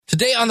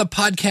Today on the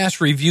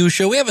Podcast Review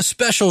Show, we have a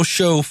special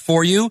show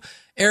for you.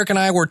 Eric and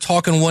I were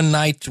talking one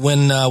night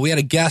when we had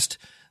a guest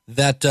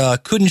that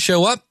couldn't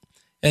show up.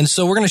 And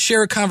so we're going to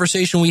share a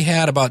conversation we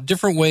had about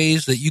different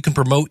ways that you can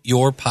promote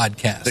your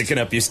podcast. Thicken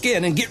up your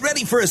skin and get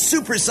ready for a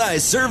supersized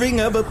serving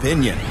of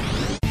opinion.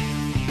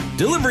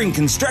 Delivering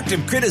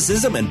constructive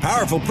criticism and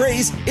powerful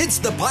praise, it's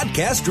the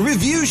Podcast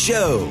Review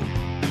Show.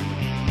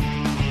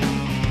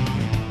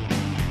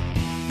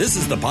 This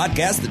is the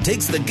podcast that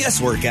takes the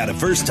guesswork out of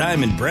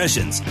first-time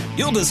impressions.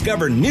 You'll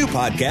discover new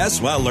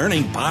podcasts while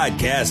learning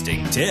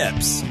podcasting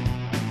tips.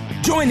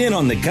 Join in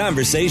on the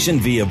conversation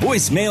via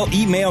voicemail,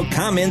 email,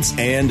 comments,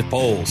 and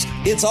polls.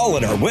 It's all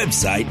at our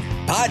website,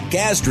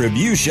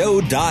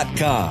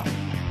 podcastreviewshow.com.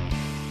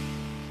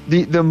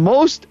 The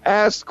most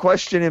asked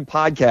question in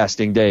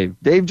podcasting, Dave.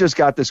 Dave just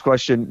got this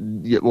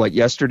question,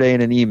 yesterday in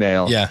an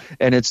email. Yeah.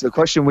 And it's the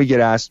question we get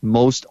asked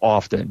most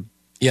often.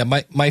 Yeah,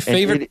 my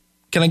favorite...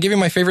 Can I give you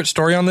my favorite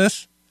story on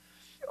this?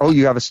 Oh,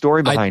 you have a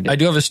story behind it. I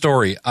do have a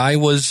story. I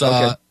was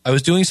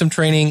doing some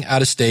training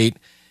out of state,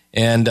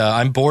 and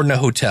I'm bored in a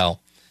hotel.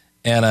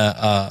 And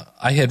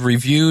I had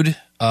reviewed,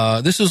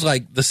 this was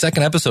like the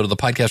second episode of the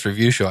Podcast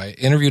Review Show. I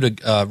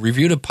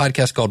reviewed a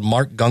podcast called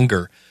Mark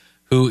Gungor,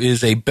 who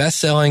is a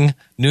best-selling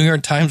New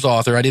York Times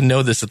author. I didn't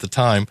know this at the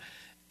time.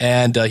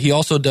 And he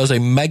also does a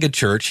mega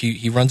church.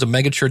 He runs a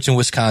mega church in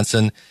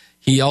Wisconsin.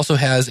 He also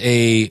has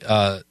a,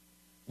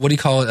 what do you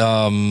call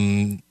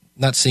it?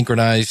 Not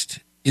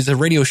synchronized. He's a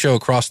radio show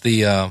across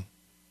the...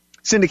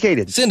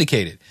 Syndicated.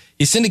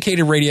 He's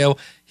syndicated radio.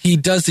 He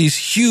does these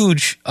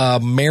huge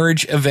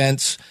marriage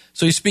events.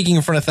 So he's speaking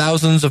in front of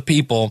thousands of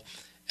people.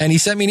 And he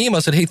sent me an email,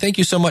 said, hey, thank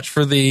you so much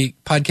for the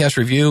podcast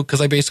review,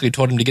 because I basically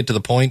told him to get to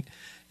the point.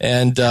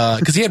 And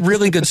because he had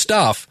really good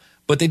stuff,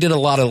 but they did a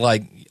lot of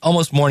like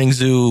almost morning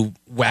zoo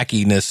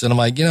wackiness. And I'm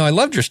like, I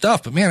loved your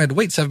stuff, but man, I had to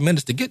wait 7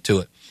 minutes to get to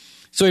it.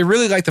 So he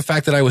really liked the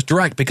fact that I was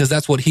direct, because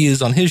that's what he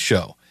is on his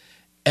show.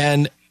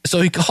 And so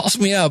he calls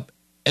me up,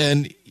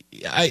 and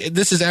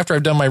this is after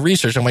I've done my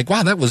research. I'm like,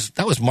 wow, that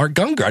was Mark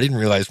Gungor. I didn't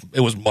realize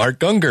it was Mark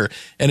Gungor.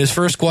 And his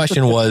first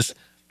question was,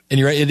 and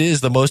you're right, it is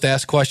the most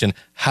asked question,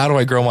 how do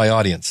I grow my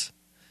audience?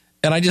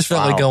 And I just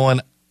felt like going,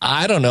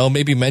 I don't know,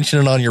 maybe mention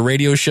it on your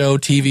radio show,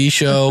 TV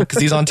show,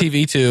 because he's on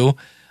TV too.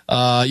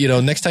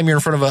 Next time you're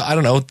in front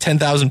of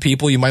 10,000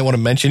 people, you might want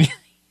to mention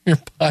your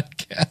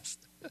podcast.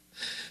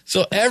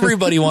 So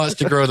everybody wants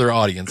to grow their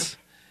audience,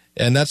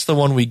 and that's the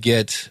one we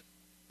get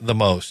the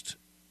most.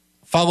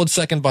 Followed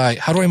second by,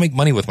 how do I make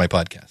money with my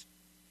podcast?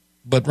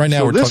 But right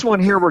now,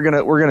 one here,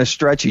 we're gonna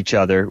stretch each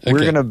other. Okay.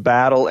 We're gonna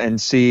battle and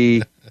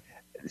see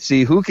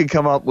who can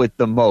come up with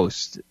the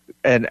most.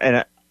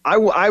 And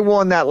I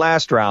won that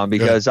last round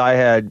because I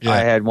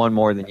had one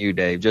more than you,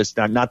 Dave. Just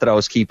not that I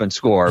was keeping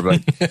score, but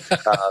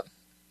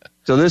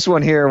so this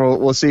one here,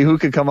 we'll see who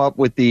can come up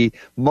with the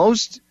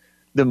most,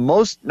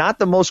 not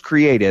the most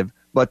creative,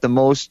 but the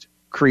most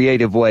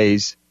creative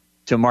ways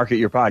to market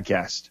your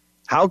podcast.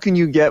 How can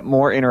you get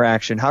more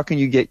interaction? How can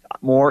you get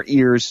more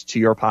ears to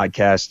your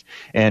podcast?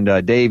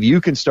 And Dave, you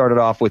can start it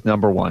off with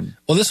number one.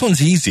 Well, this one's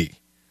easy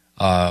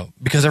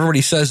because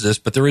everybody says this,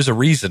 but there is a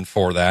reason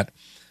for that.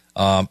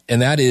 And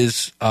that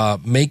is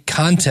make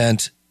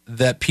content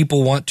that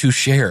people want to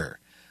share.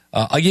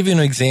 I'll give you an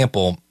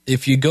example.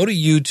 If you go to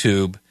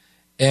YouTube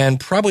and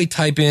probably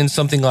type in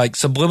something like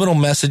subliminal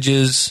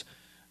messages,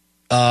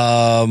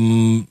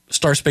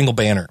 Star Spangled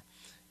Banner.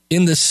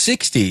 In the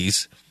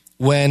 60s,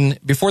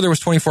 before there was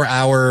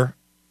 24-hour,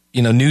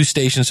 news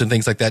stations and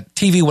things like that,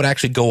 TV would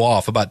actually go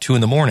off about 2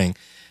 a.m.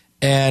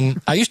 And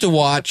I used to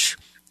watch,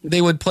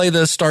 they would play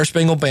the Star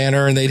Spangled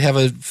Banner and they'd have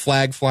a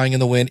flag flying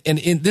in the wind. And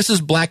this is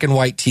black and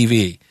white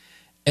TV.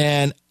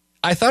 And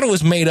I thought it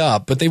was made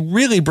up, but they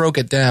really broke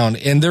it down.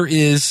 And there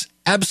is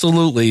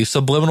absolutely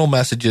subliminal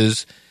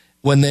messages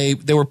when they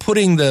were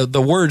putting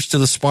the words to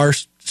the Star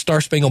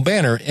Spangled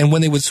Banner. And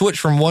when they would switch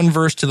from one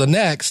verse to the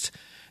next,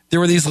 there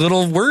were these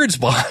little words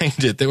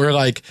behind it that were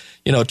like,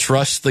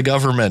 trust the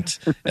government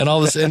and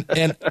all this. And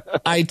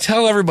I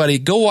tell everybody,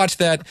 go watch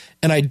that.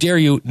 And I dare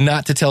you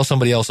not to tell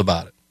somebody else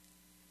about it,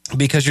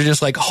 because you're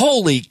just like,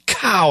 holy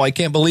cow, I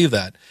can't believe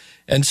that.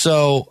 And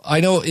so I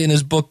know in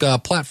his book,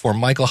 Platform,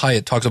 Michael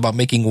Hyatt talks about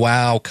making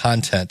wow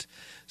content.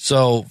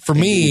 So for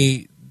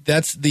me,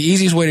 that's the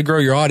easiest way to grow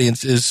your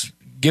audience, is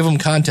give them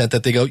content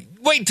that they go,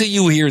 wait till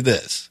you hear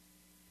this.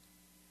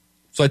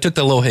 So I took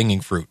the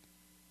low-hanging fruit.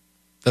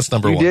 That's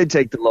number one. You did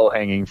take the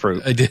low-hanging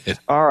fruit. I did.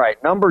 All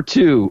right. Number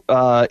two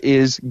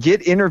is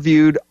get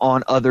interviewed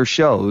on other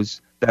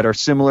shows that are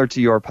similar to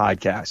your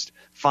podcast.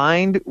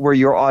 Find where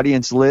your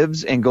audience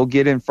lives and go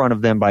get in front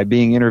of them by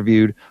being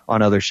interviewed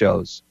on other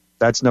shows.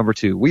 That's number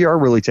two. We are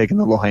really taking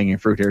the low-hanging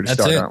fruit here to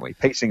start, aren't we?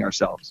 Pacing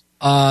ourselves.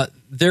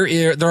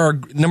 There are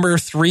number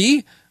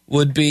three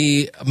would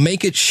be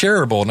make it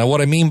shareable. Now, what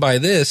I mean by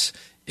this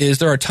is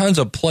there are tons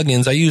of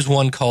plugins. I use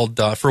one called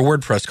for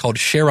WordPress called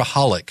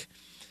Shareaholic.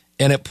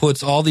 And it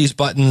puts all these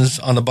buttons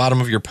on the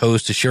bottom of your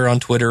post to share on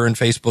Twitter and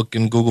Facebook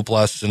and Google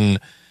Plus and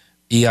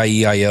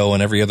EIEIO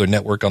and every other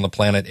network on the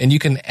planet. And you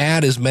can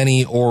add as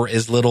many or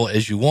as little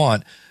as you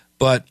want.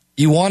 But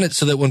You want it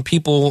so that when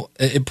people,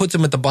 it puts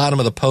them at the bottom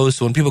of the post.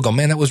 So when people go,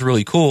 man, that was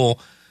really cool.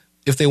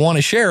 If they want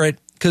to share it,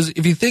 because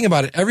if you think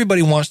about it,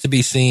 everybody wants to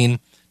be seen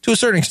to a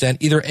certain extent,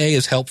 either A,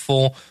 as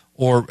helpful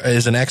or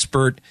as an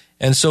expert.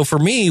 And so for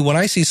me, when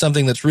I see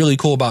something that's really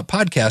cool about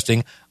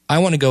podcasting, I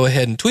want to go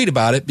ahead and tweet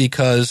about it,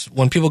 because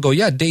when people go,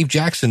 yeah, Dave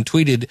Jackson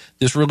tweeted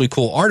this really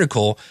cool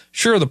article,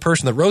 sure, the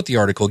person that wrote the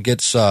article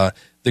gets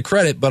the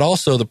credit, but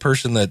also the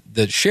person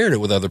that shared it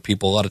with other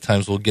people a lot of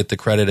times will get the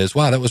credit as,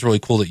 wow, that was really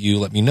cool that you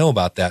let me know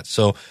about that.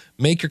 So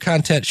make your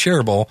content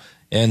shareable,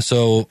 and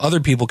so other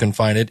people can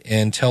find it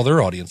and tell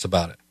their audience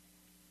about it.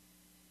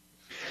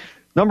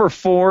 Number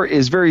 4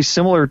 is very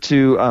similar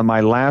to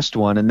my last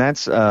one, and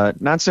that's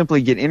not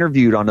simply get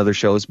interviewed on other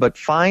shows, but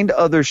find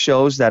other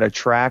shows that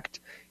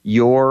attract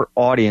your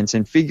audience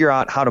and figure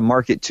out how to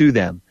market to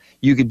them.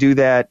 You could do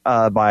that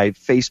by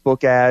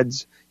Facebook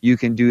ads. You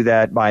can do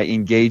that by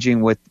engaging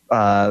with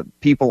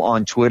people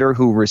on Twitter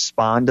who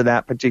respond to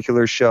that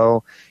particular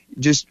show.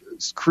 Just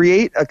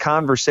create a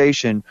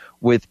conversation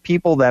with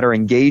people that are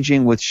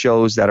engaging with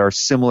shows that are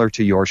similar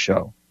to your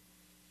show.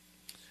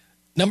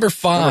 Number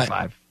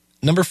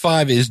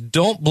five is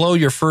don't blow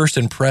your first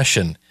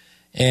impression.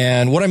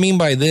 And what I mean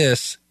by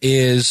this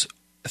is,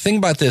 think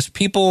about this.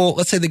 People,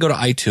 let's say they go to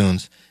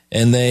iTunes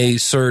and they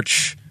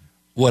search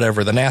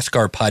whatever, the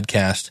NASCAR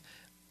podcast,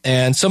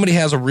 and somebody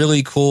has a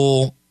really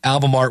cool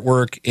album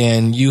artwork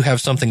and you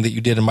have something that you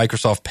did in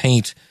Microsoft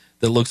Paint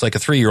that looks like a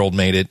 3-year-old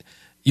made it.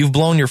 You've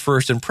blown your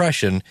first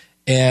impression.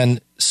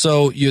 And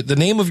so the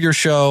name of your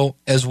show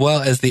as well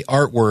as the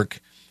artwork,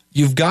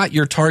 you've got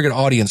your target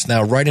audience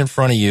now right in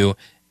front of you,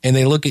 and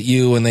they look at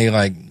you and they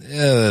like,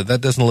 that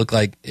doesn't look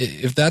like,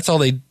 if that's all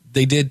they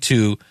did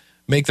to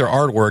make their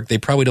artwork, they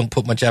probably don't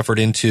put much effort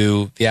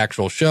into the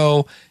actual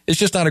show. It's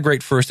just not a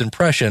great first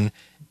impression.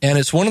 And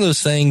it's one of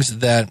those things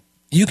that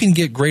you can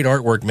get great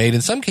artwork made.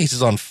 In some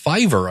cases on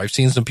Fiverr, I've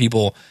seen some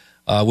people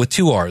with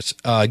 2 R's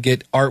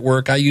get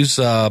artwork. I use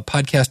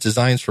Podcast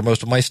Designs for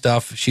most of my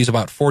stuff. She's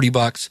about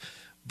 $40,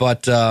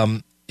 but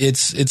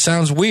it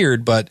sounds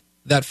weird, but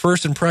that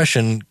first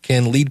impression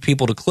can lead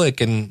people to click,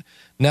 and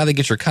now they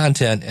get your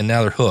content and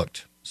now they're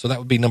hooked. So that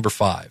would be number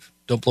 5.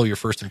 Don't blow your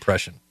first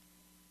impression.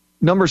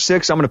 Number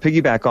 6, I'm going to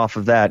piggyback off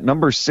of that.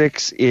 Number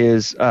 6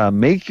 is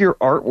make your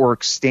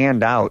artwork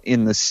stand out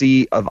in the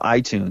sea of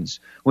iTunes.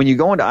 When you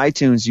go into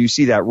iTunes, you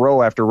see that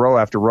row after row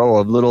after row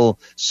of little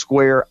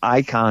square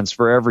icons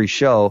for every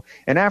show.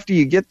 And after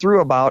you get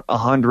through about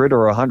 100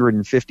 or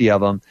 150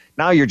 of them,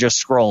 now you're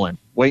just scrolling,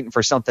 waiting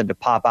for something to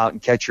pop out and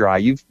catch your eye.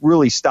 You've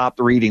really stopped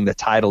reading the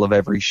title of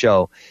every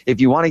show. If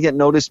you want to get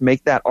noticed,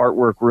 make that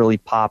artwork really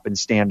pop and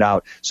stand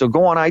out. So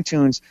go on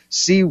iTunes,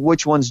 see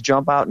which ones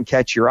jump out and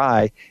catch your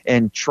eye,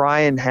 and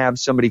try and have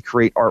somebody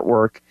create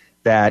artwork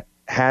that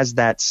has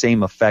that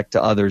same effect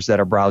to others that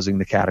are browsing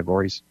the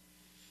categories.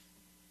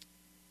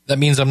 That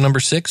means I'm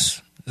number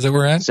 6? Is that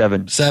where we're at?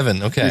 7.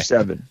 7, okay.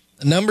 7.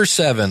 Number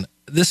 7.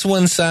 This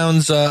one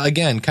sounds,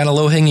 again, kind of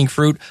low-hanging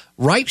fruit.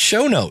 Write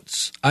show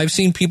notes. I've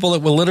seen people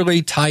that will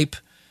literally type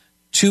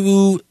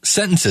 2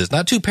 sentences,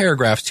 not 2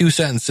 paragraphs, 2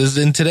 sentences.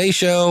 In today's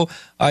show,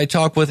 I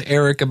talk with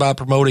Eric about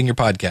promoting your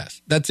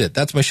podcast. That's it.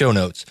 That's my show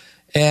notes.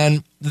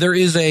 And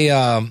there's a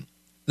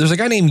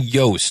guy named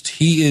Yoast.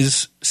 He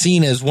is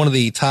seen as one of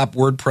the top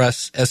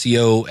WordPress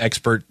SEO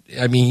expert.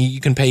 I mean,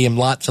 you can pay him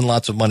lots and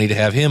lots of money to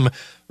have him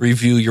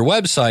review your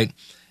website.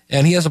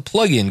 And he has a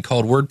plugin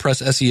called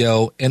WordPress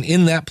SEO. And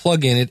in that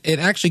plugin, it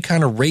actually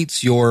kind of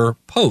rates your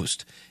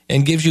post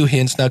and gives you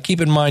hints. Now,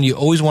 keep in mind, you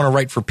always want to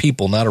write for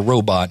people, not a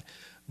robot.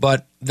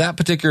 But that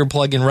particular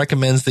plugin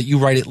recommends that you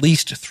write at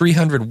least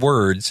 300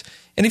 words.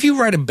 And if you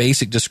write a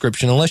basic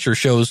description, unless your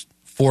show's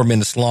 4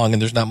 minutes long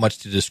and there's not much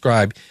to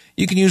describe,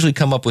 you can usually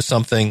come up with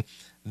something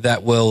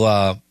that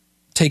will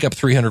take up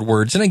 300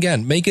 words. And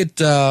again, make it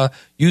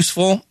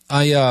useful.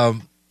 I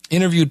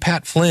interviewed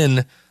Pat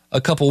Flynn a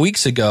couple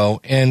weeks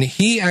ago, and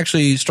he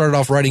actually started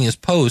off writing his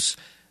posts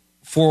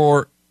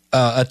for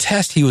a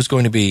test he was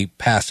going to be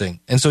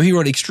passing. And so he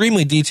wrote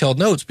extremely detailed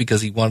notes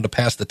because he wanted to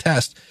pass the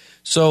test.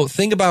 So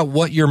think about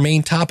what your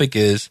main topic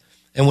is,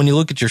 and when you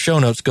look at your show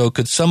notes, go,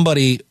 could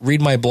somebody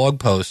read my blog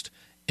post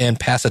and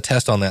pass a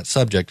test on that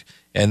subject?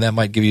 And that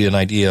might give you an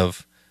idea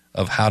of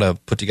how to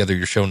put together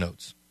your show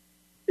notes.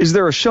 Is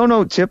there a show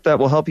note tip that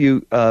will help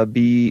you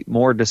be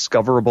more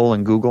discoverable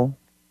in Google?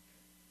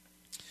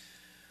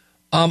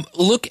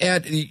 Look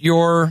at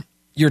your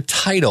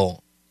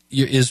title.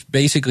 Is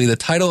basically the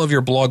title of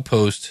your blog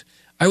post.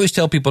 I always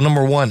tell people,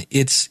 number 1,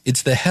 it's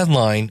the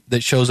headline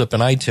that shows up in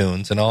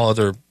iTunes and all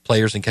other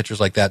players and catchers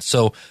like that.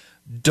 So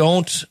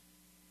don't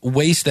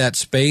waste that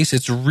space.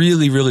 It's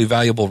really, really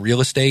valuable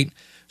real estate.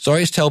 So I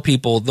always tell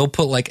people they'll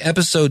put like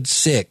episode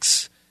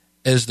 6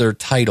 as their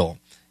title.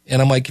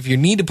 And I'm like, if you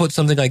need to put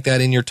something like that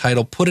in your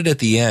title, put it at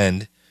the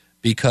end,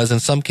 because in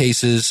some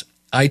cases,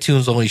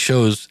 iTunes only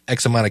shows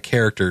X amount of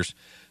characters.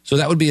 So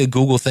that would be a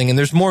Google thing. And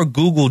there's more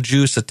Google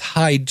juice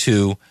tied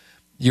to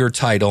your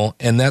title.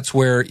 And that's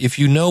where, if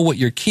you know what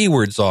your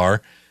keywords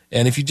are,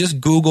 and if you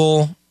just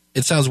Google,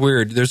 it sounds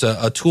weird, there's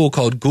a tool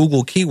called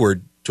Google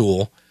Keyword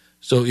Tool.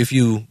 So if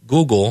you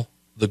Google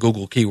the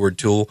Google keyword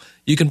tool,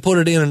 you can put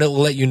it in and it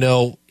will let you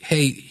know,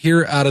 hey,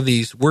 here out of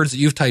these words that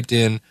you've typed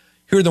in,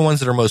 here are the ones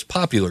that are most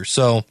popular.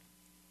 So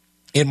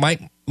it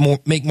might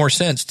make more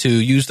sense to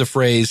use the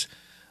phrase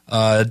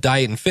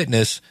diet and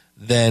fitness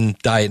than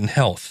diet and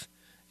health.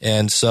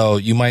 And so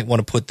you might want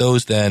to put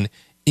those then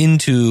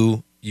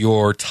into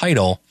your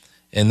title,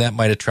 and that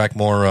might attract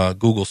more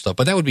Google stuff.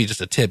 But that would be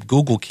just a tip.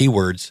 Google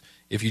keywords,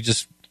 if you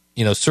just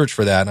search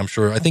for that,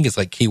 I think it's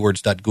like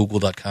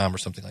keywords.google.com or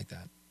something like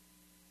that.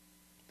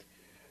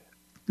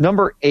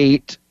 Number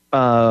 8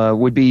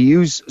 would be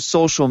use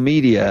social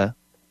media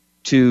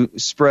to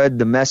spread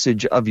the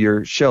message of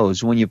your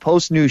shows. When you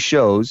post new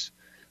shows,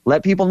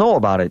 let people know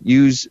about it.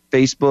 Use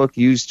Facebook,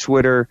 use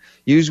Twitter,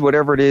 use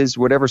whatever it is,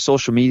 whatever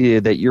social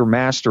media that you're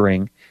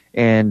mastering,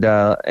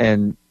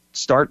 and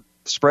start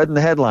spreading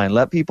the headline.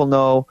 Let people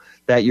know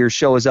that your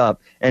show is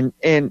up, and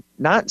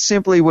not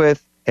simply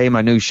with, hey,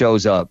 my new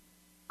show's up,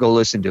 go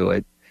listen to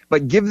it,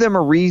 but give them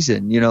a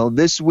reason.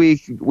 This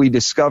week we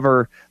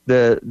discover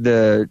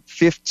the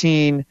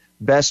 15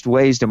 best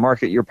ways to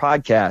market your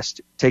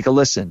podcast. Take a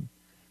listen.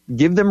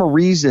 Give them a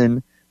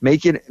reason.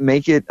 Make it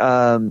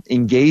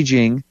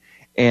engaging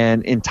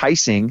and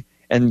enticing,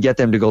 and get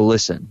them to go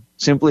listen.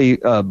 Simply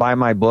buy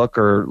my book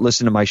or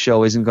listen to my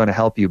show isn't going to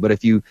help you. But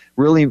if you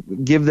really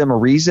give them a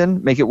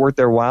reason, make it worth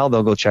their while,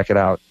 they'll go check it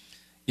out.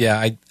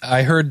 Yeah,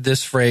 I heard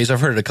this phrase.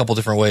 I've heard it a couple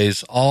different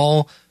ways.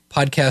 All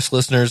podcast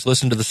listeners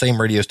listen to the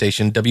same radio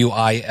station,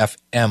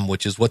 WIFM,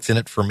 which is what's in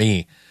it for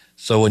me.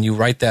 So when you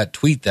write that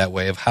tweet that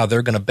way of how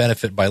they're going to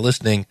benefit by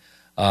listening,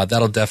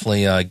 that'll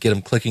definitely get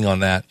them clicking on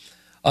that.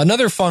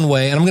 Another fun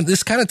way, and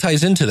this kind of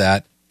ties into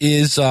that,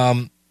 is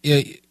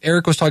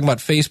Eric was talking about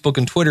Facebook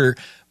and Twitter.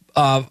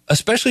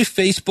 Especially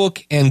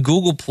Facebook and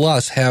Google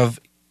Plus have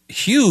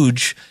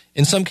huge,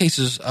 in some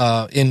cases,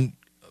 in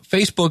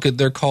Facebook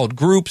they're called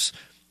groups,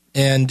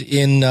 and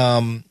in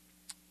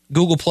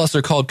Google Plus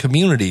they're called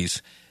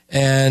communities.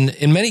 And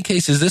in many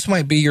cases, this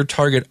might be your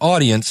target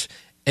audience.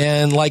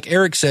 And like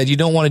Eric said, you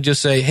don't want to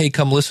just say, hey,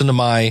 come listen to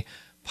my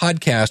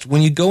podcast.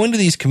 When you go into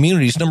these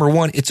communities, number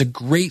one, it's a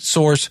great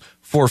source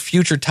for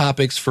future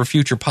topics for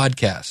future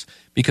podcasts,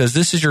 because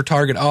this is your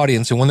target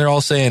audience. And when they're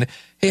all saying,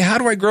 hey, how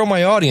do I grow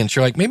my audience?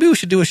 You're like, maybe we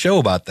should do a show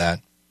about that.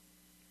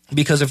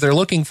 Because if they're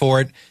looking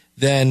for it,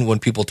 then when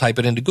people type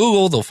it into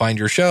Google, they'll find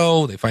your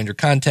show, they find your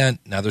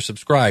content, now they're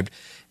subscribed.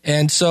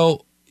 And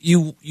so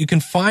you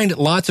can find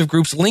lots of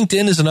groups.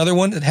 LinkedIn is another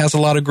one that has a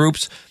lot of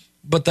groups.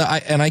 But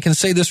I can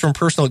say this from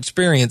personal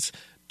experience,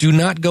 do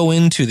not go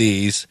into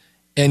these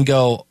and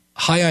go,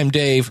 hi, I'm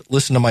Dave,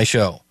 listen to my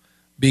show.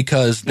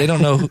 Because they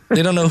don't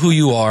know who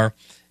you are.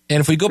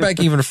 And if we go back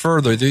even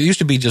further, there used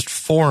to be just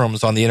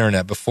forums on the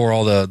internet before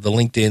all the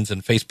LinkedIns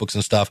and Facebooks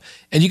and stuff.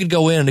 And you could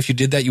go in, and if you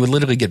did that, you would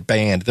literally get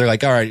banned. They're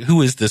like, all right,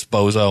 who is this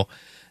bozo?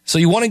 So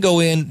you want to go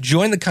in,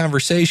 join the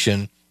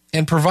conversation,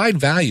 and provide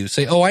value.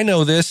 Say, oh, I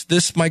know this.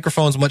 This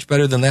microphone's much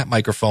better than that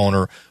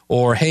microphone.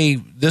 Or hey,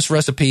 this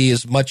recipe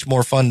is much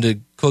more fun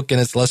to cook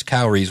and it's less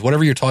calories.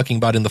 Whatever you're talking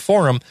about in the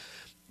forum,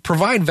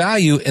 provide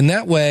value. And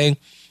that way,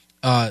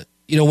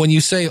 when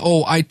you say,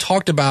 oh, I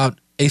talked about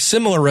a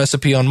similar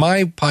recipe on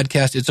my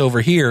podcast, it's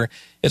over here,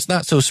 it's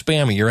not so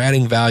spammy. You're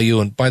adding value.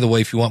 And by the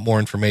way, if you want more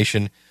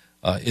information,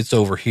 it's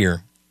over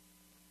here.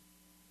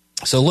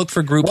 So look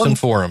for groups and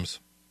forums.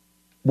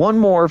 One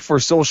more for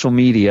social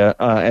media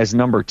as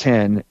number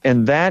 10,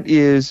 and that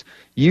is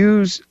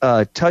use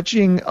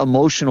touching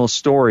emotional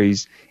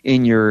stories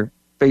in your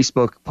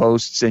Facebook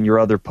posts and your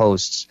other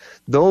posts.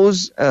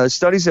 Those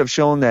studies have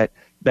shown that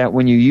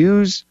when you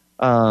use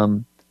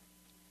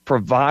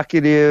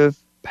provocative,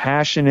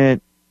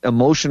 passionate,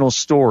 emotional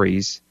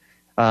stories,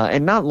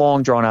 and not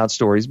long drawn-out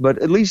stories, but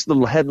at least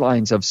little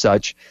headlines of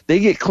such, they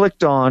get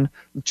clicked on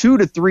 2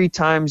 to 3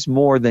 times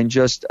more than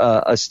just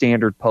a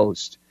standard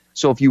post.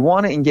 So if you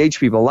want to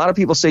engage people, a lot of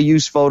people say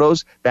use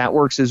photos. That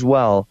works as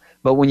well.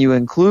 But when you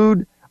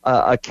include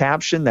a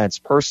caption that's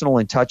personal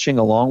and touching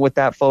along with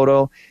that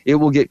photo, it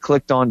will get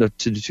clicked on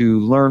to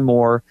learn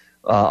more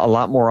a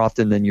lot more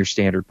often than your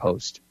standard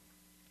post.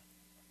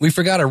 We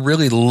forgot a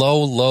really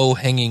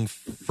low-hanging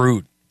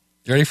fruit.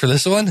 You ready for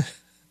this one?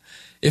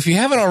 If you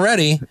haven't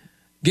already,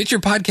 get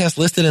your podcast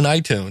listed in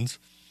iTunes.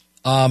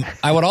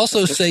 I would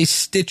also say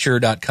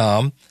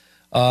Stitcher.com.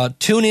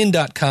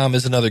 TuneIn.com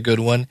is another good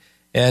one.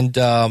 And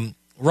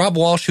Rob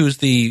Walsh, who's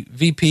the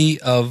VP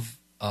of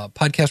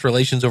podcast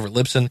relations over at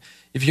Libsyn,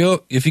 if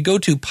you go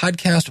to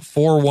podcast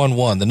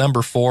 411, the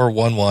number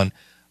 411,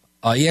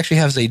 he actually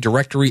has a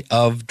directory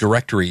of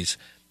directories.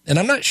 And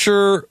I'm not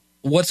sure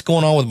what's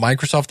going on with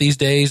Microsoft these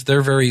days.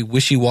 They're very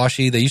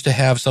wishy-washy. They used to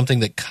have something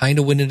that kind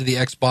of went into the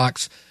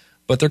Xbox,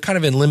 but they're kind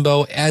of in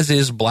limbo, as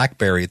is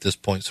BlackBerry at this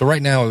point. So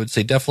right now I would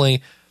say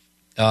definitely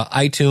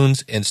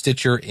iTunes and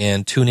Stitcher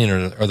and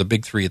TuneIn are the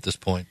big 3 at this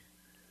point.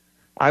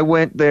 I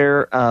went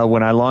there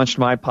when I launched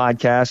my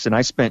podcast, and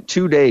I spent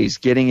 2 days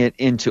getting it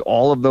into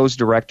all of those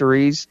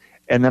directories,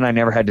 and then I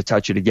never had to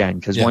touch it again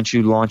because once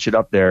you launch it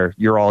up there,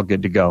 you're all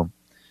good to go.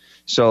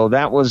 So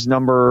that was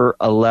number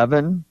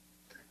 11.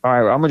 All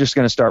right, I'm just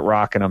going to start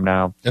rocking them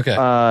now. Okay.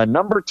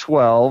 Number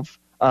 12,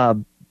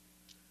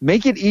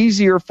 make it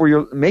easy for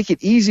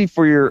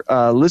your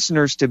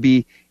listeners to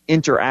be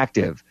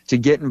interactive, to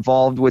get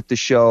involved with the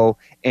show,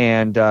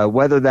 and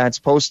whether that's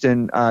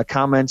posting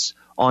comments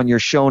on your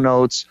show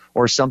notes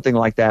or something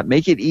like that.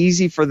 Make it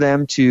easy for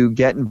them to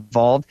get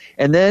involved.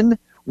 And then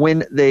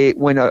when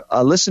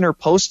a listener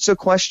posts a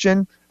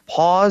question,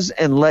 pause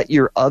and let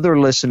your other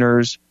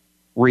listeners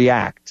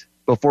react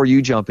before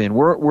you jump in.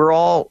 We're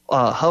all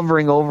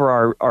hovering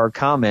over our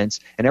comments,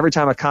 and every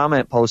time a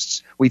comment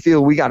posts, we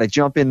feel we got to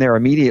jump in there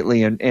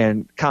immediately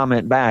and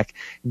comment back.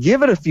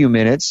 Give it a few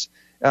minutes.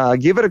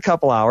 Give it a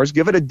couple hours,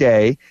 give it a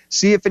day,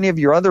 see if any of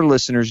your other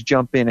listeners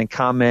jump in and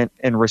comment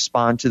and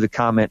respond to the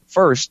comment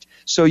first,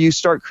 so you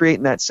start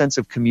creating that sense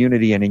of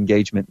community and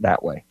engagement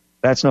that way.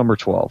 That's number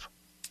 12.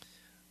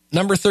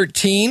 Number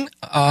 13,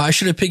 I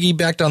should have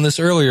piggybacked on this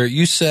earlier.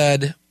 You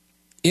said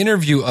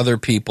interview other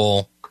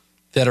people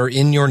that are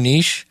in your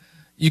niche.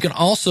 You can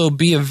also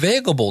be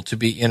available to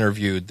be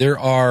interviewed. There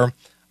are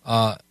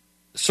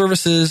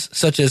services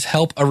such as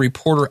Help a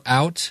Reporter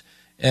Out,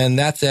 and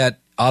that's at,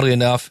 oddly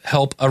enough,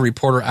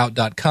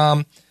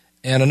 helpareporterout.com.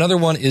 And another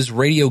one is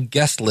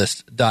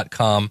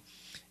radioguestlist.com.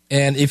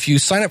 And if you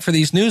sign up for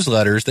these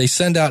newsletters, they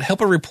send out,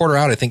 Help a Reporter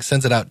Out, I think,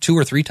 sends it out 2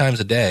 or 3 times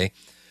a day.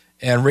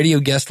 And Radio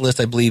Guest List,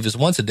 I believe, is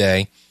once a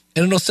day.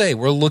 And it'll say,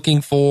 we're looking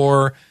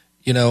for,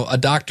 a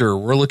doctor.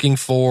 We're looking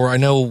for, I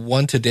know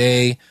one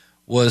today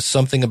was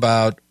something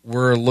about,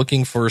 we're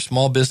looking for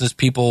small business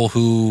people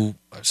who,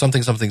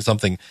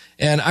 something.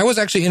 And I was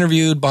actually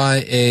interviewed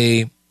by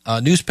a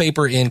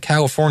newspaper in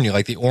California,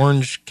 like the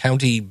Orange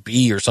County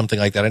Bee or something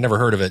like that. I never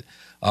heard of it,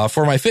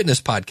 for my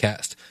fitness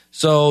podcast.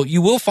 So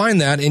you will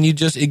find that, and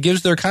it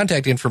gives their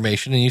contact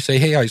information, and you say,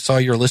 hey, I saw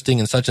your listing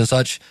and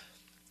such.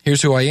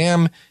 Here's who I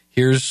am.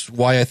 Here's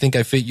why I think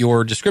I fit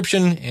your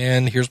description,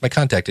 and here's my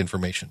contact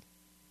information.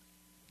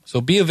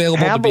 So be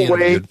available to be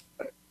interviewed.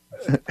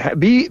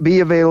 Be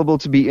available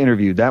to be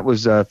interviewed. That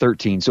was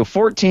 13. So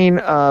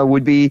 14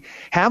 would be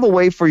have a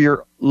way for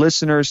your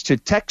listeners to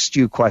text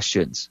you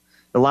questions.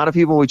 A lot of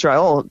people, we try,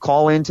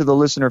 call into the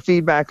listener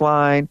feedback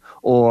line,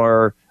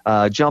 or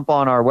jump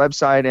on our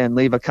website and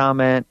leave a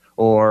comment,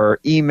 or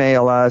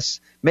email us.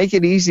 Make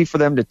it easy for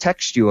them to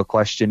text you a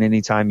question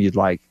anytime you'd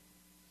like.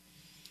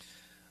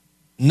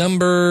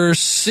 Number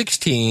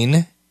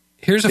 16.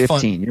 Here's a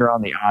 15. You're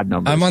on the odd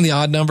numbers. I'm on the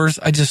odd numbers.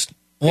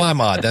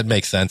 I'm odd. That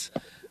makes sense.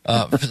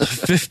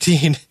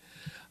 15.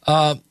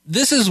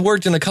 This has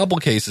worked in a couple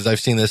cases. I've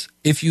seen this.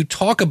 If you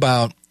talk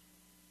about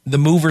the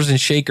movers and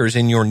shakers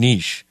in your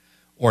niche,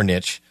 or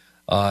niche,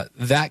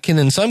 that can,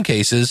 in some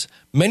cases,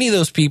 many of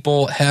those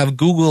people have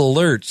Google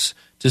alerts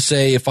to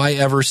say, if I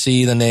ever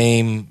see the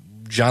name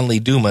John Lee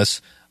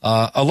Dumas,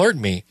 alert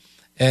me.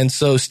 And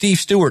so Steve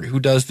Stewart, who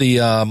does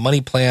the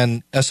Money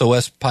Plan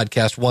SOS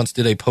podcast, once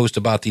did a post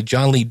about the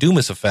John Lee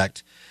Dumas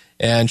effect.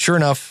 And sure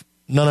enough,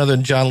 none other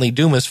than John Lee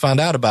Dumas found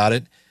out about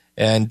it.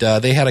 And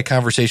they had a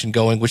conversation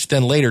going, which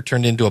then later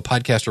turned into a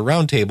podcaster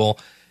roundtable.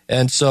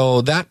 And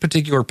so that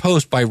particular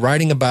post, by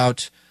writing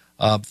about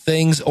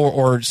things,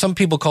 or some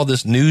people call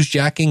this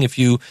newsjacking. If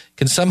you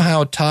can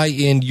somehow tie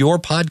in your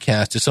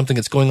podcast to something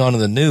that's going on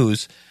in the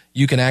news,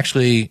 you can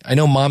actually, I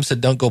know Mom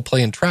said don't go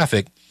play in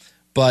traffic,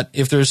 but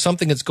if there's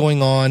something that's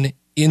going on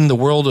in the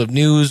world of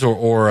news,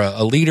 or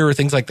a leader or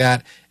things like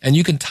that, and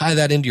you can tie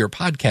that into your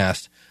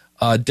podcast,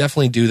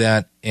 definitely do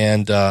that,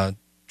 and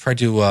try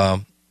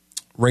to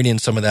rein in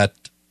some of that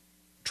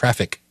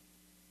traffic.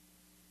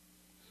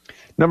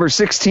 Number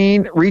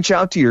 16, reach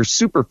out to your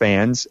super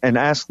fans and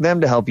ask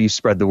them to help you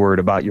spread the word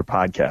about your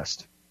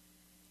podcast.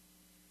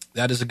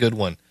 That is a good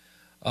one.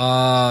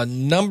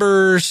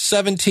 Number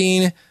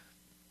 17,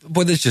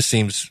 boy, this just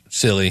seems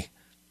silly.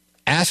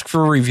 Ask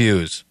for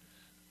reviews.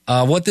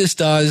 What this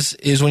does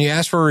is when you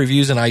ask for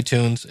reviews in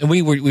iTunes, and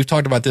we've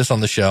talked about this on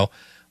the show,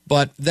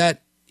 but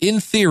that in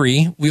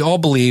theory, we all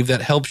believe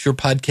that helps your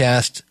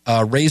podcast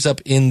raise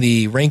up in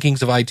the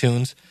rankings of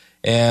iTunes,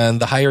 and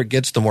the higher it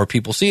gets, the more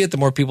people see it, the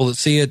more people that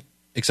see it,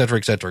 et cetera,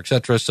 et cetera, et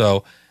cetera.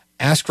 So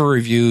ask for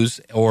reviews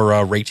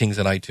or ratings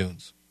in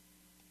iTunes.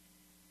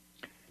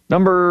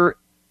 Number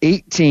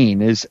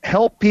 18 is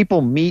help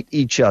people meet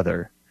each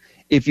other.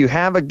 If you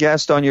have a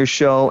guest on your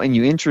show and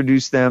you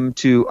introduce them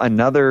to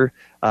another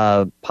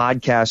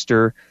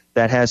podcaster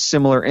that has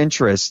similar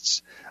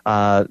interests,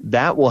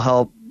 that will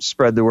help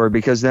spread the word,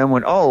 because then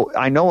when,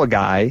 I know a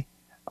guy,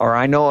 or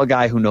I know a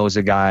guy who knows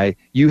a guy,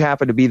 you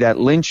happen to be that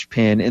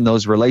linchpin in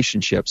those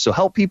relationships. So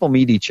help people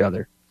meet each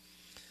other.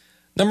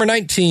 Number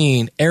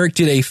 19, Eric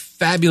did a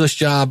fabulous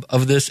job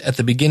of this at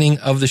the beginning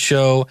of the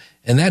show,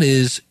 and that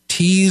is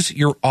tease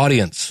your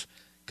audience.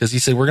 Because he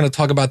said, we're going to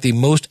talk about the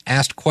most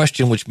asked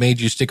question, which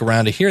made you stick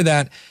around to hear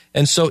that.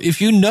 And so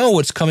if you know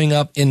what's coming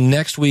up in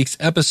next week's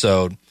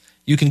episode,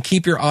 you can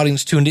keep your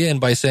audience tuned in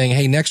by saying,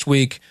 hey, next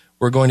week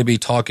we're going to be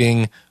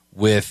talking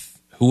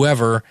with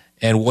whoever,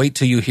 and wait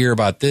till you hear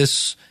about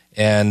this.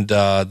 And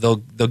they'll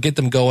get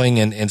them going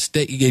and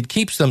stay. It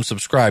keeps them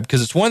subscribed,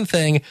 because it's one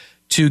thing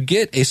to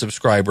get a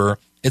subscriber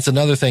it's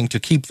another thing to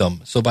keep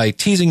them. So by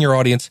teasing your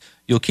audience,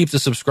 you'll keep the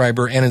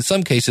subscriber. And in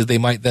some cases, they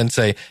might then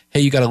say,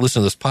 hey, you got to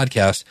listen to this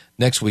podcast.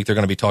 Next week, they're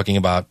going to be talking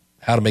about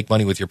how to make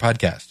money with your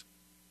podcast.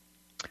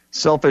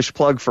 Selfish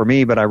plug for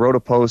me, but I wrote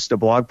a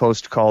blog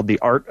post called The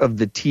Art of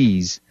the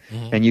Tease.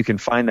 And you can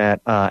find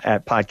that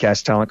at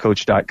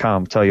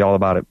podcasttalentcoach.com. I'll tell you all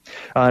about it.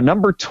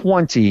 Number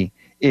 20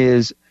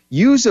 is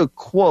use a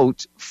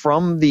quote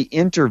from the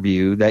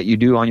interview that you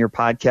do on your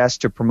podcast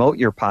to promote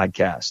your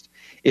podcast.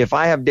 If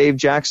I have Dave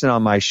Jackson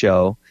on my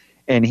show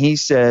and he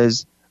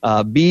says,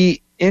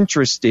 be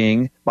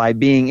interesting by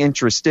being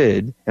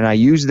interested, and I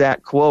use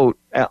that quote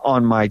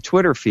on my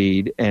Twitter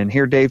feed and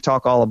hear Dave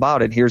talk all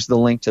about it, here's the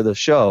link to the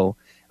show.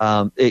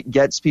 It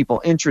gets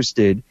people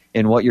interested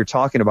in what you're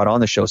talking about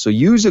on the show. So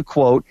use a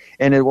quote,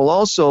 and it will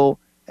also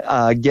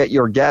get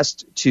your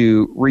guest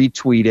to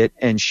retweet it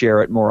and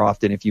share it more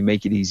often if you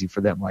make it easy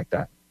for them like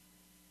that.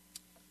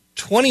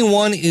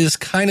 21 is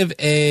kind of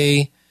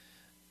a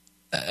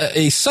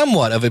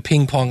somewhat of a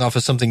ping pong off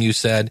of something you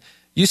said.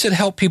 You said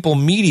help people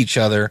meet each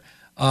other.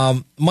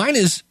 Mine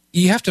is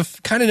you have to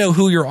kind of know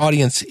who your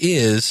audience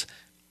is,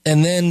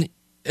 and then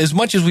as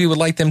much as we would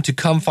like them to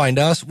come find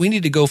us, we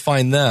need to go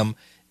find them.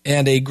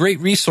 And a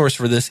great resource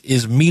for this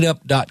is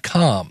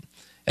meetup.com.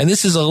 And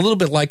this is a little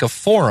bit like a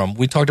forum.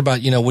 We talked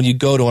about, when you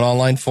go to an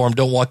online forum,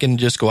 don't walk in and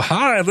just go,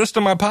 hi, listen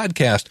to my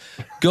podcast.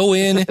 Go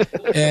in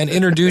and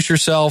introduce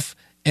yourself.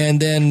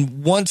 And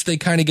then once they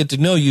kind of get to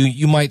know you,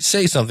 you might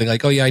say something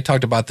like, oh, yeah, I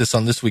talked about this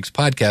on this week's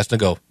podcast. And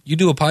go, you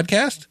do a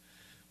podcast?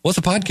 What's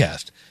a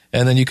podcast?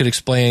 And then you could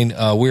explain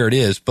where it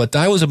is. But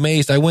I was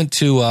amazed. I went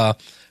to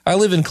I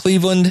live in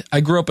Cleveland.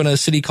 I grew up in a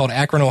city called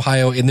Akron,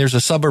 Ohio, and there's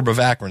a suburb of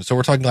Akron. So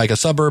we're talking like a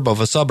suburb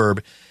of a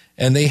suburb.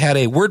 And they had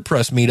a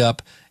WordPress meetup,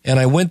 and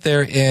I went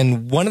there,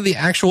 and one of the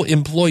actual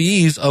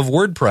employees of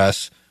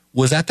WordPress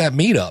was at that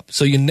meetup.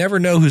 So you never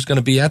know who's going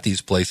to be at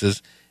these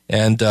places.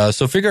 And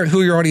so figure out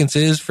who your audience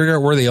is, figure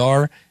out where they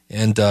are,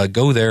 and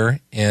go there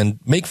and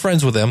make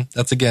friends with them.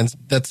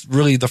 That's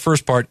really the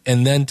first part,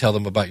 and then tell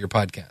them about your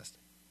podcast.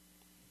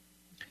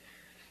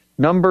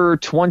 Number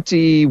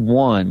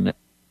 21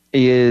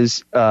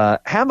 is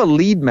have a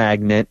lead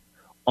magnet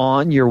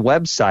on your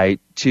website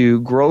to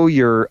grow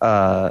your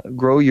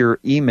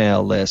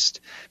email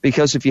list,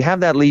 because if you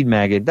have that lead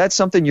magnet, that's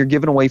something you're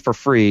giving away for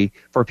free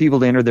for people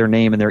to enter their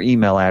name and their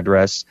email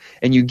address,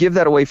 and you give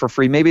that away for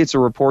free. Maybe it's a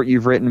report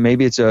you've written,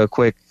 maybe it's a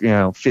quick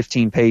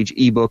 15-page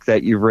ebook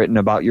that you've written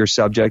about your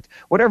subject,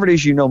 whatever it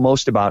is you know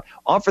most about.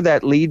 Offer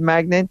that lead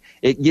magnet.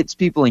 It gets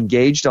people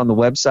engaged on the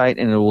website,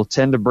 and it will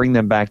tend to bring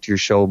them back to your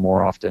show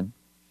more often.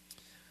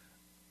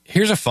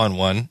 Here's a fun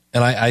one,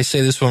 and I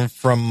say this one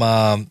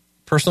from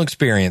personal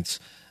experience.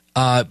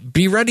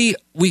 Be ready.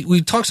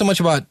 We talk so much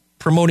about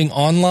promoting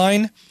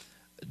online.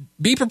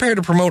 Be prepared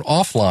to promote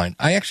offline.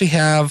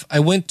 I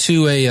went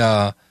to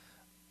a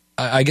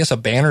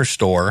banner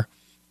store,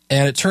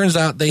 and it turns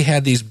out they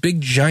had these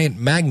big giant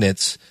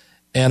magnets,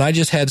 and I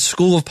just had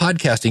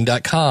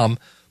schoolofpodcasting.com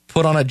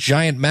put on a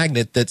giant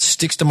magnet that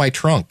sticks to my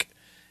trunk.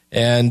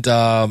 And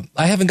I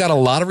haven't got a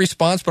lot of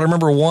response, but I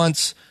remember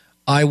once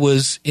I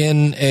was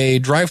in a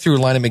drive-through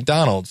line at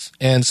McDonald's,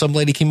 and some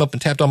lady came up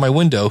and tapped on my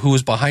window who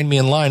was behind me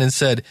in line and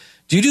said,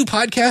 do you do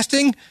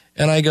podcasting?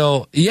 And I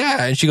go,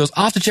 yeah. And she goes,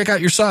 I'll have to check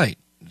out your site.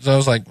 So I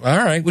was like, all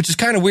right, which is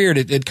kind of weird.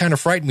 It kind of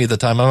frightened me at the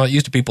time. I'm not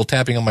used to people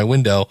tapping on my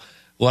window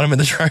when I'm in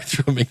the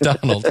drive-through at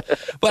McDonald's.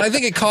 But I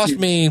think it cost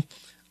me,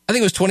 I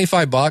think it was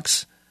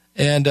 $25.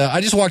 And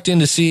I just walked in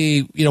to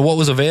see, what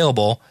was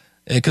available,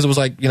 because it was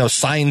like,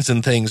 signs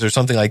and things or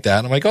something like that.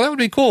 And I'm like, oh, that would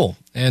be cool.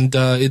 And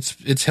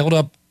it's held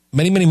up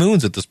many, many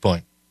moons at this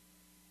point.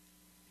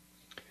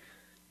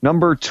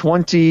 Number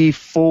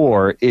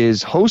 24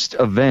 is host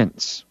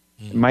events.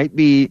 It might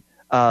be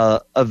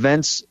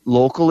events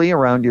locally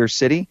around your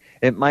city.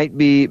 It might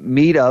be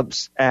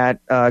meetups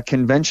at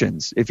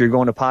conventions. If you're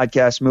going to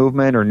Podcast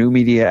Movement or New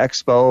Media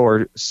Expo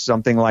or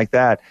something like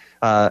that,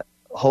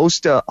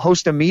 host a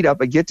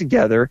meetup, a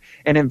get-together,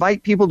 and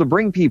invite people to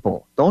bring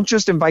people. Don't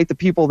just invite the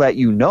people that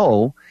you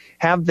know.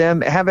 Have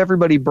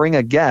everybody bring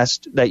a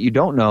guest that you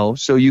don't know,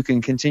 so you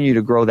can continue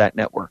to grow that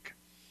network.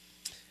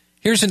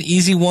 Here's an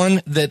easy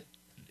one that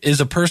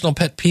is a personal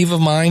pet peeve of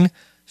mine.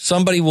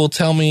 Somebody will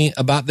tell me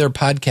about their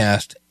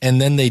podcast, and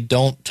then they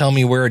don't tell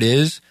me where it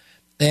is.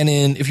 And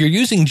if you're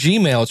using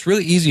Gmail, it's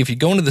really easy. If you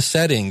go into the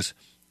settings,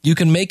 you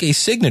can make a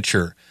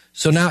signature.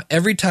 So now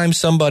every time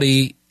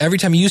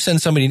you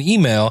send somebody an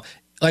email,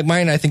 like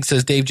mine, I think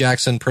says Dave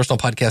Jackson, personal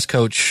podcast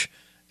coach,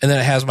 and then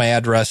it has my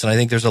address, and I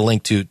think there's a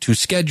link to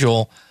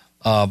schedule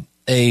a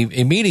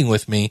meeting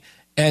with me.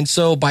 And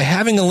so by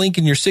having a link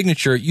in your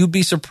signature, you'd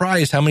be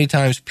surprised how many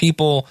times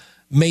people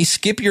may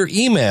skip your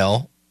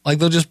email, like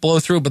they'll just blow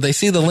through, but they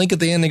see the link at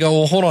the end, they go,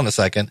 well, hold on a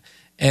second,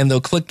 and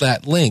they'll click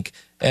that link.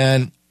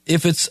 And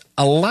if it's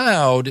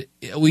allowed,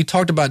 we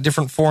talked about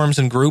different forums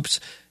and groups.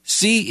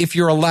 See if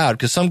you're allowed,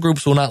 because some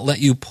groups will not let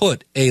you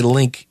put a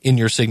link in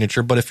your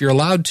signature, but if you're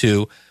allowed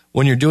to,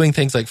 when you're doing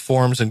things like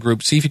forums and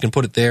groups, see if you can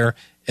put it there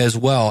as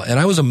well. And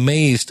I was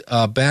amazed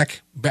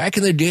back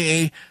in the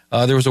day,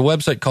 there was a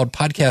website called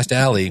Podcast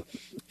Alley,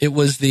 It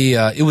was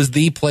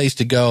the place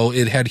to go.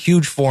 It had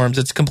huge forums.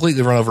 It's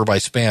completely run over by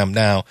spam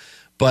now,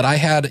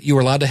 but you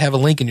were allowed to have a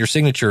link in your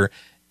signature,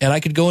 and I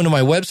could go into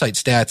my website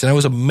stats, and I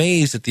was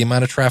amazed at the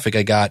amount of traffic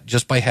I got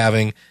just by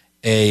having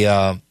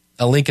a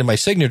link in my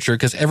signature,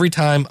 because every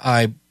time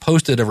I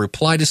posted a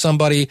reply to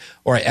somebody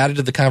or I added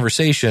to the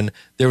conversation,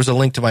 there was a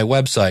link to my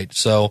website.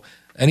 So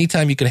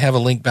anytime you can have a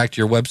link back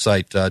to your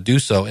website, do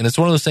so. And it's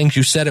one of those things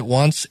you said it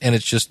once and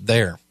it's just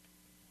there.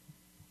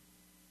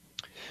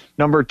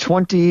 Number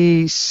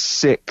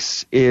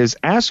 26 is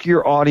ask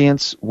your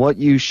audience what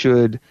you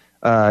should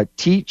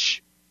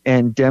teach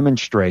and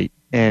demonstrate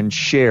and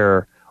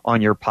share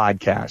on your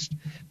podcast.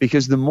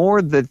 Because the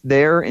more that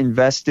they're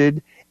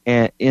invested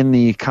in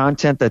the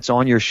content that's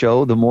on your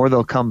show, the more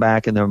they'll come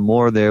back and the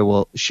more they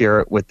will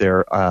share it with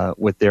their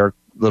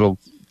little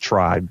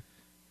tribe.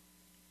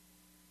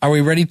 Are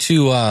we ready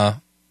to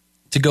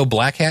go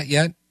black hat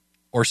yet,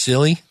 or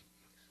silly?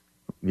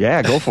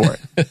 Yeah, go for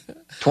it.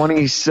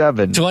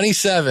 27.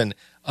 27.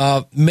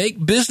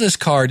 Make business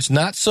cards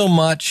not so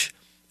much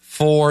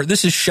for,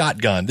 this is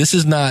shotgun.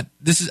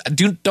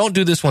 Don't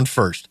do this one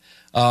first.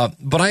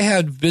 But I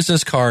have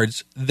business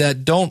cards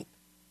that don't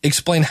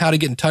explain how to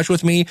get in touch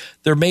with me.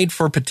 They're made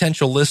for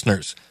potential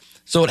listeners.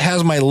 So it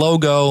has my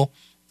logo,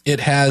 it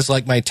has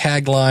like my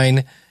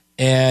tagline,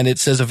 and it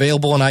says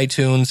available on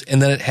iTunes,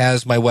 and then it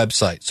has my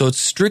website. So it's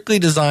strictly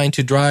designed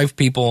to drive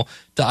people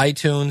to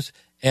iTunes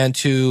and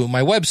to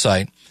my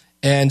website.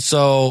 And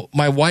so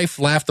my wife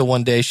laughed the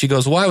one day. She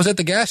goes, well, I was at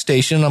the gas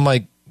station. And I'm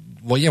like,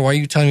 well, yeah, why are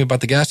you telling me about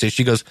the gas station?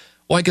 She goes,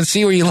 well, I can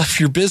see where you left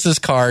your business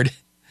card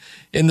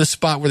in the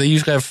spot where they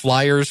usually have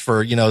flyers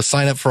for,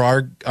 sign up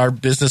for our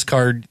business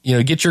card,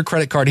 get your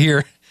credit card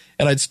here.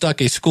 And I'd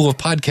stuck a School of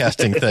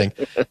Podcasting thing.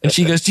 And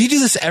she goes, do you do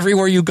this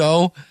everywhere you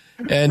go?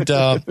 And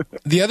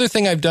the other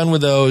thing I've done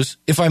with those,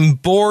 if I'm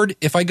bored,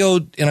 if I go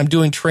and I'm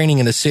doing training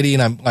in a city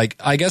and I'm like,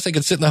 I guess I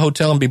could sit in the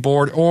hotel and be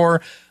bored,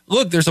 or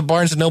look, there's a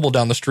Barnes & Noble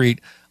down the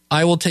street,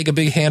 I will take a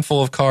big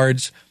handful of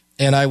cards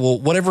and I will,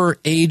 whatever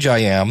age I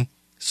am,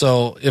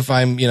 so if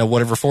I'm,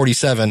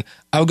 47,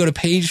 I will go to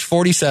page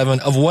 47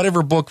 of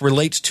whatever book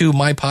relates to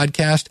my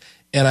podcast,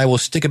 and I will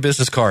stick a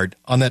business card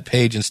on that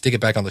page and stick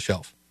it back on the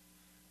shelf.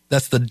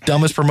 That's the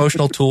dumbest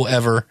promotional tool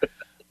ever,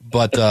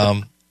 but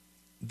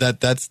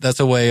that's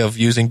a way of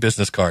using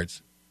business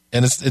cards.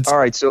 And it's all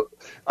right. So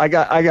I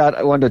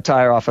got one to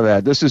tie off of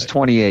that. This is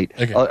 28.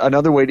 Okay.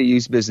 Another way to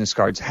use business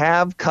cards: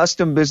 have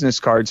custom business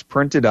cards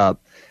printed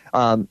up.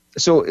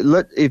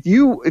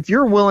 If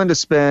you're willing to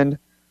spend,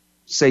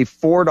 say,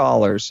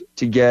 $4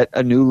 to get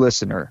a new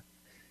listener,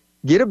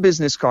 get a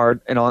business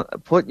card and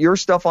put your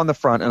stuff on the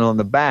front, and on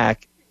the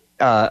back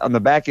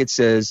it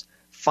says,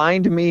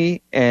 "Find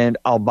me and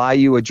I'll buy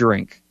you a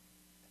drink."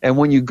 And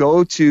when you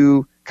go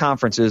to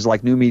conferences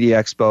like New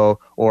Media Expo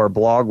or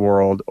Blog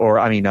World or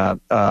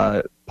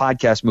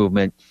Podcast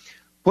Movement,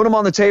 put them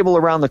on the table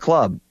around the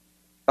club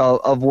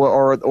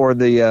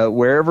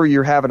wherever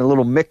you're having a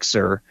little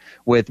mixer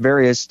with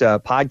various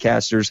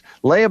podcasters.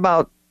 Lay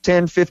about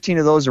 10, 15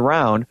 of those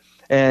around,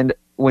 and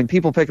when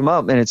people pick them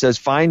up and it says,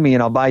 "Find me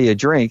and I'll buy you a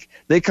drink,"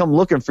 they come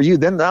looking for you.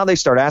 Then now they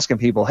start asking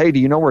people, "Hey, do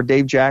you know where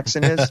Dave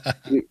Jackson is?"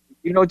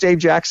 You know Dave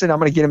Jackson? I'm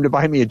going to get him to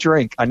buy me a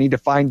drink. I need to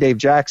find Dave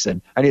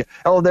Jackson.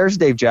 There's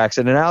Dave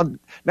Jackson. And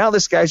now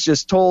this guy's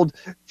just told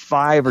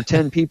 5 or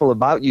 10 people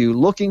about you,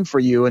 looking for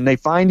you, and they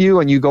find you,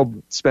 and you go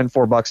spend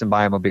 $4 and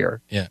buy him a beer.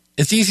 Yeah.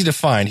 It's easy to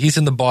find. He's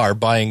in the bar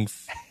buying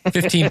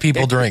 15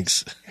 people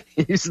drinks.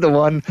 He's the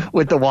one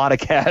with the wad of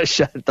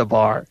cash at the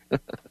bar.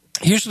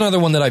 Here's another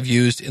one that I've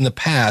used in the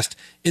past.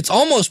 It's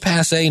almost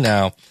passé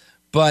now,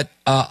 but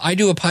I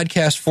do a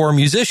podcast for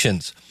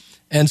musicians.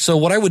 And so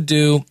what I would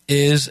do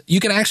is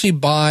you can actually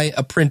buy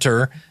a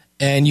printer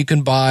and you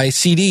can buy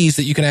CDs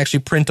that you can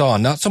actually print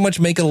on. Not so much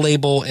make a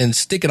label and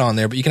stick it on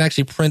there, but you can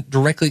actually print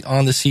directly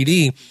on the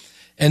CD.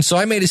 And so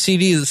I made a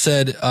CD that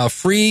said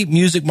free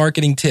music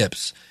marketing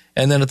tips.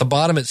 And then at the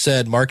bottom it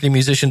said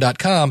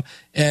marketingmusician.com.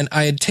 And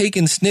I had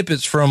taken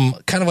snippets from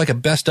kind of like a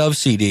best of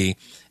CD.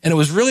 And it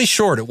was really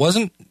short. It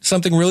wasn't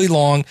something really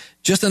long,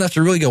 just enough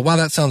to really go, wow,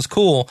 that sounds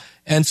cool.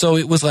 And so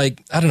it was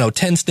like,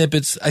 10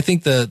 snippets. I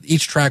think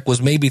each track was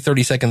maybe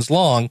 30 seconds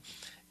long.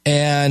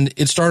 And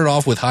it started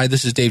off with, "Hi,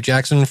 this is Dave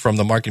Jackson from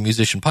the Marketing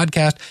Musician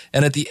Podcast."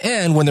 And at the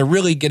end, when they're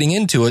really getting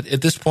into it,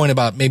 at this point,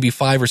 about maybe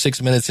 5 or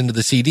 6 minutes into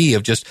the CD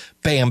of just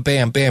bam,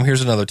 bam, bam,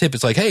 here's another tip.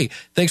 It's like, "Hey,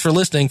 thanks for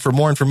listening. For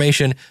more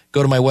information,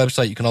 go to my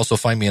website. You can also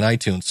find me on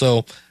iTunes."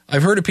 So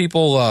I've heard of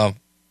people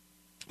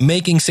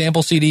making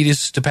sample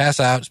CDs to pass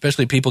out,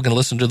 especially people can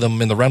listen to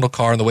them in the rental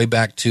car on the way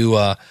back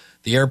to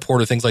the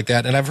airport or things like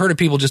that. And I've heard of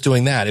people just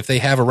doing that. If they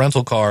have a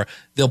rental car,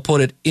 they'll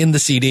put it in the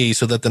CD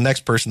so that the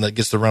next person that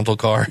gets the rental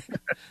car,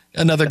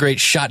 another great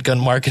shotgun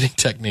marketing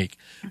technique.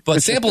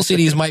 But sample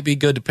CDs might be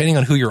good depending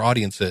on who your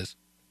audience is.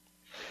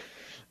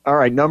 All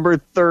right, number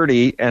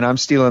 30, and I'm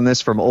stealing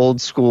this from old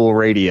school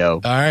radio.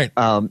 All right.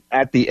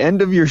 At the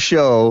end of your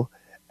show,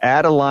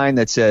 add a line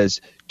that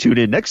says, "Tune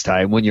in next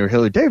time when you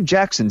hear Dave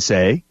Jackson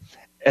say,"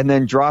 and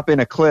then drop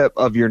in a clip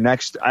of your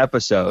next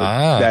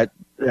episode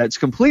that's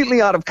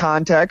completely out of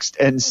context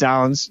and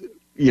sounds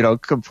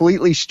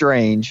completely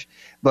strange,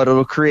 but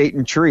it'll create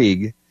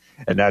intrigue.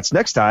 And that's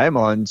next time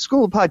on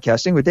School of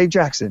Podcasting with Dave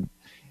Jackson.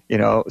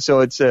 So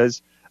it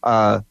says,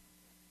 tune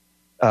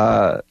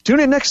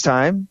in next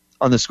time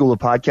on the School of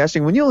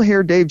Podcasting when you'll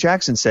hear Dave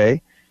Jackson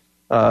say,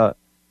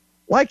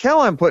 like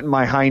how I'm putting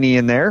my hiney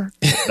in there.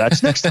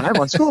 That's next time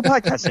on School of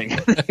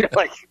Podcasting. You're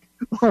like,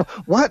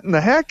 what in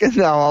the heck? And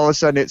now all of a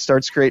sudden it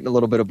starts creating a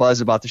little bit of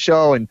buzz about the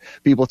show, and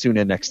people tune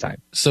in next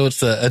time. So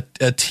it's a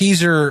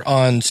teaser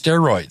on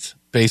steroids,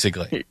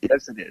 basically.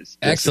 Yes, it is.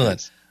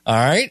 Excellent. Yes, it is. All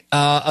right.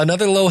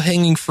 Another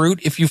low-hanging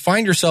fruit, if you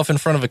find yourself in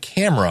front of a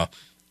camera,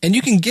 and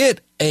you can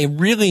get a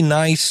really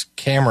nice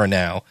camera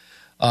now.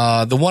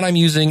 The one I'm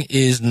using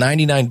is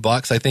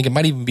 $99. I think it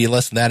might even be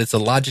less than that. It's a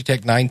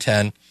Logitech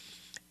 910.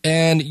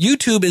 And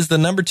YouTube is the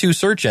number 2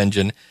 search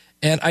engine.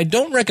 And I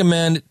don't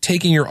recommend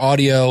taking your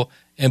audio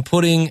and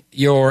putting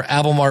your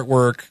album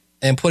artwork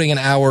and putting an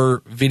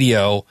hour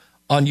video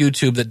on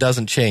YouTube that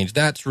doesn't change.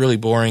 That's really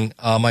boring.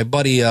 My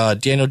buddy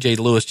Daniel J.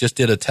 Lewis just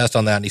did a test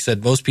on that, and he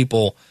said most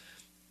people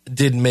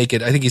didn't make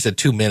it. I think he said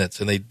 2 minutes,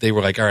 and they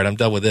were like, all right, I'm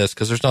done with this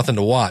because there's nothing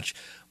to watch.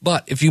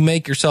 But if you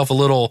make yourself a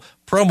little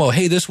promo,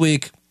 hey, this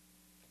week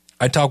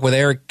I talked with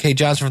Eric K.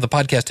 Johnson from the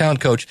Podcast Talent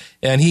Coach,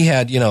 and he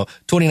had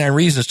 29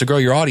 reasons to grow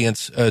your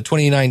audience,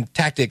 29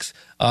 tactics.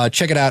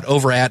 Check it out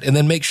over at, and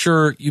then make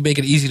sure you make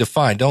it easy to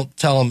find. Don't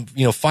tell them,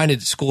 find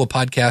it at School of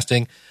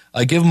Podcasting.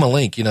 Give them a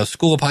link,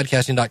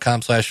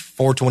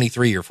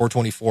 schoolofpodcasting.com/423 or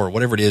 424,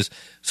 whatever it is,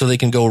 so they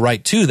can go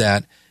right to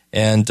that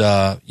and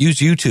use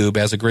YouTube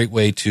as a great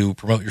way to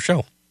promote your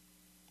show.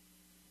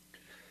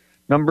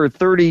 Number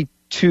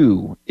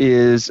 32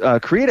 is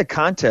create a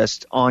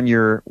contest on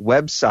your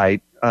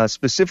website,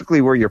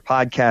 specifically where your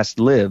podcast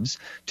lives,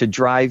 to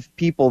drive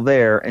people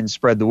there and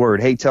spread the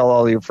word. Hey, tell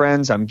all your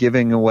friends I'm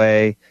giving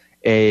away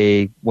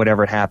a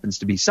whatever it happens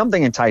to be.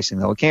 Something enticing,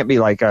 though. It can't be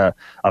like a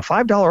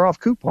 $5 off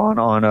coupon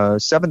on a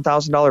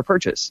 $7,000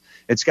 purchase.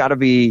 It's got to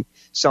be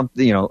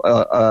something,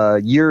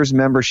 a year's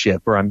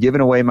membership, or I'm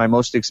giving away my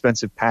most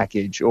expensive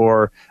package,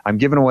 or I'm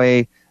giving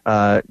away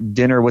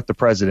dinner with the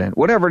president.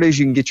 Whatever it is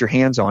you can get your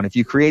hands on. If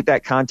you create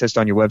that contest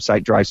on your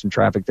website, drive some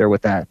traffic there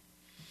with that.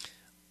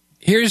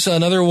 Here's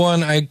another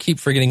one. I keep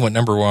forgetting what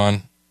number we're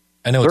on.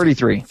 I know it's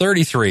 33.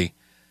 33.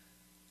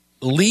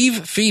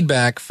 Leave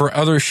feedback for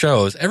other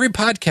shows. Every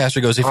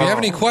podcaster goes, if you have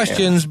any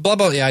questions, blah,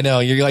 blah. Yeah, I know.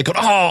 You're like,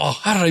 how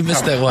did I miss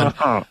that one?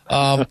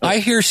 I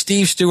hear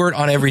Steve Stewart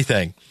on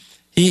everything.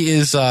 He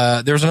is,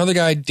 there's another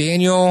guy,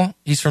 Daniel.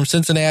 He's from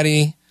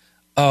Cincinnati.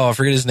 Oh, I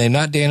forget his name.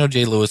 Not Daniel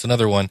J. Lewis,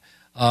 another one.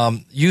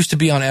 Used to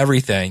be on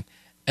everything.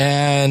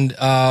 And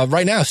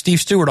right now, Steve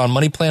Stewart on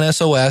Money Plan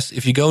SOS.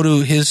 If you go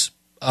to his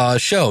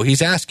show,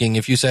 he's asking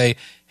if you say,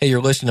 hey,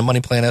 you're listening to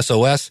Money Plan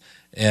SOS,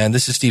 and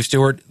this is Steve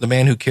Stewart, the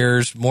man who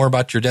cares more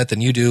about your debt than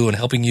you do and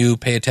helping you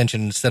pay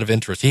attention instead of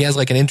interest. He has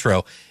like an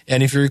intro.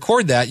 And if you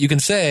record that, you can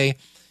say,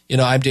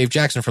 I'm Dave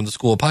Jackson from the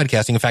School of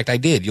Podcasting. In fact, I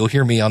did. You'll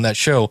hear me on that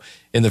show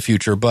in the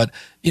future. But,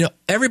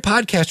 every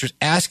podcaster is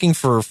asking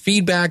for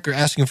feedback or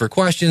asking for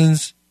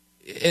questions.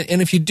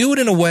 And if you do it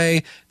in a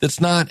way that's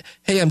not,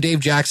 hey, I'm Dave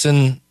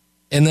Jackson,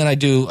 and then I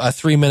do a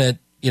 3-minute,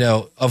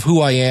 of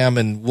who I am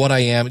and what I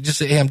am. Just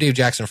say, hey, I'm Dave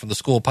Jackson from the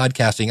School of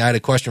Podcasting. I had a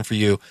question for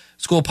you,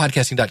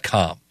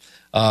 schoolofpodcasting.com.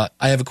 I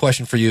have a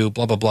question for you,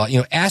 blah, blah, blah.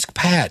 Ask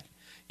Pat.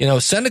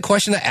 Send a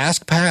question to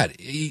Ask Pat.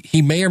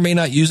 He may or may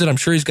not use it. I'm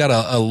sure he's got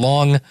a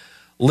long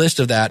list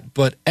of that.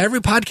 But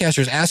every podcaster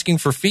is asking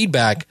for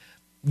feedback.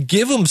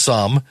 Give him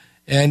some,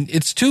 and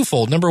it's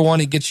twofold. Number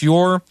one, it gets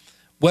your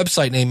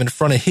website name in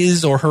front of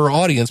his or her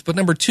audience. But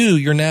number two,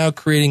 you're now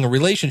creating a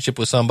relationship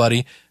with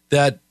somebody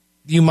that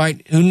you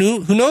might, who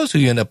knows who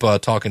you end up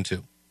talking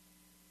to.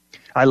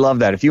 I love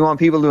that. If you want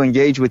people to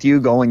engage with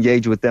you, go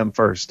engage with them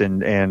first,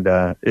 and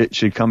it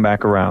should come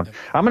back around.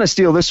 I'm going to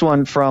steal this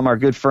one from our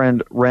good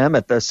friend Rem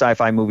at the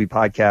Sci-Fi Movie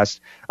Podcast.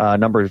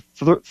 Number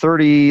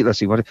 30,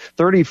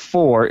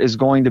 34 is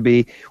going to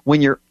be,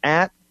 when you're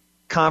at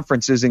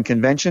conferences and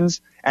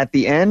conventions, at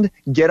the end,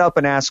 get up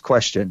and ask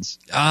questions.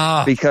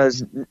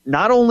 Because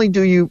not only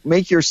do you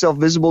make yourself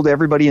visible to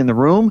everybody in the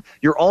room,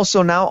 you're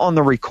also now on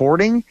the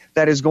recording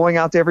that is going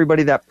out to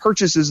everybody that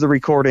purchases the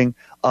recording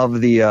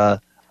of the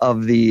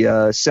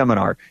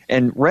seminar.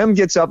 And Rem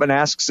gets up and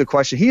asks a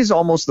question. He's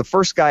almost the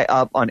first guy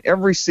up on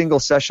every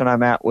single session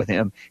I'm at with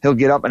him. He'll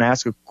get up and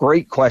ask a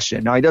great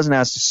question. Now, he doesn't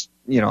ask,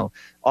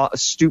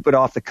 stupid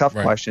off-the-cuff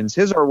questions.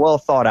 His are well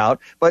thought out.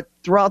 But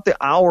throughout the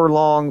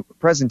hour-long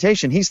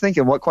presentation, he's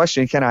thinking, what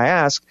question can I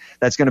ask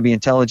that's going to be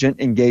intelligent,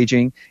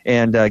 engaging,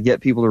 and get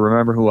people to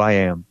remember who I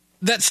am?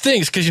 That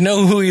stinks, because you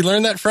know who he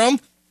learned that from?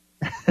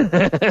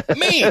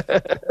 Me.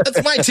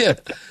 That's my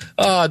tip.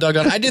 Oh,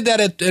 doggone. I did that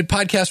at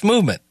Podcast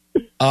Movement.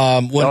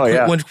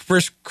 When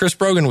Chris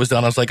Brogan was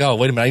done, I was like, oh,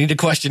 wait a minute, I need a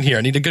question here.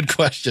 I need a good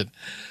question.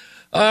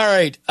 All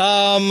right.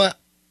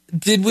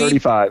 Did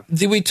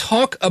we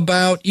talk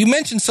about, you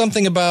mentioned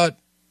something about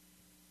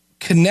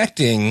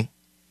connecting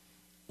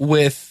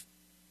with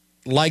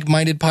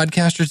like-minded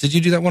podcasters. Did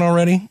you do that one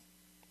already?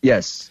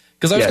 Yes.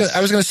 Because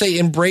I was going to say,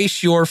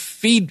 embrace your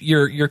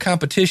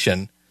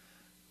competition.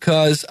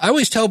 Because I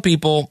always tell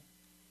people,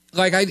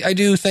 like I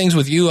do things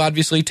with you.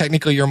 Obviously,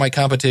 technically, you're my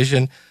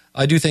competition.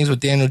 I do things with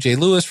Daniel J.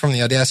 Lewis from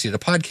the Audacity of the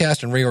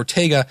Podcast and Ray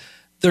Ortega.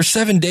 There's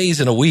 7 days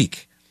in a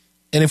week.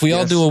 And if we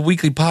all do a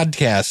weekly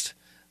podcast,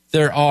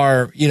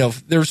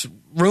 there's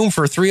room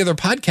for 3 other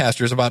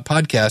podcasters about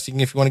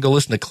podcasting. If you want to go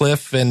listen to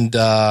Cliff and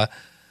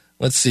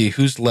let's see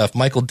who's left.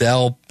 Michael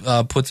Dell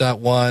puts out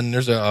one.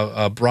 There's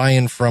a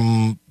Brian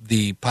from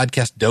the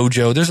Podcast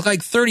Dojo. There's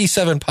like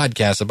 37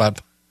 podcasts about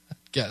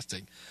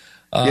podcasting.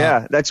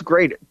 Yeah, that's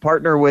great.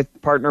 Partner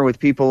with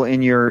people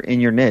in your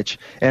niche,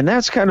 and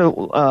that's kind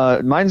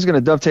of mine's going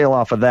to dovetail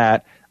off of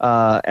that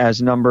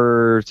as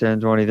number 10,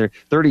 20,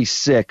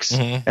 36,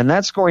 and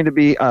that's going to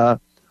be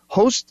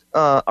host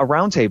a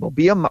roundtable,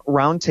 be a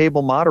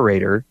roundtable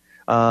moderator.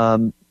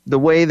 The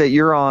way that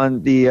you're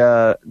on the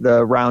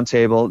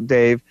roundtable,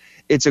 Dave,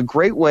 it's a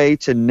great way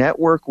to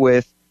network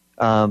with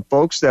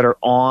folks that are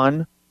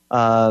on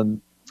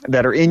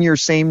that are in your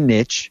same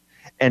niche.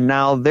 And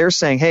now they're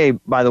saying, hey,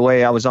 by the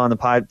way, I was on the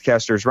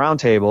Podcasters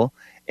Roundtable,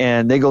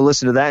 and they go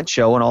listen to that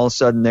show, and all of a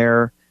sudden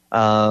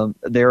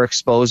they're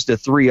exposed to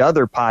 3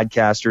 other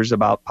podcasters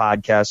about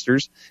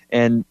podcasters,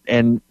 and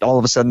all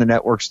of a sudden the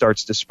network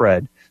starts to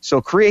spread.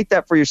 So create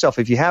that for yourself.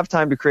 If you have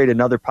time to create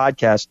another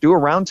podcast, do a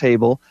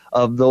roundtable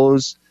of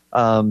those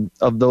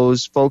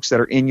folks that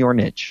are in your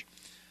niche.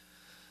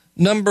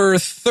 Number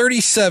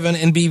 37,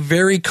 and be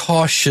very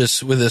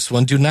cautious with this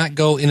one. Do not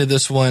go into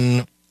this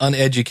one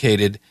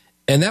uneducated.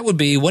 And that would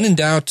be, when in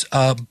doubt,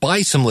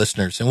 buy some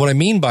listeners. And what I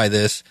mean by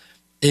this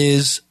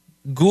is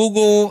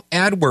Google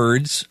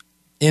AdWords.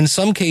 In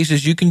some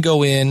cases, you can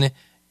go in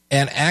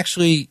and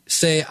actually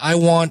say, I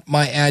want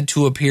my ad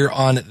to appear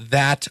on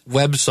that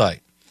website.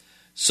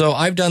 So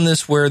I've done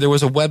this where there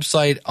was a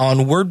website on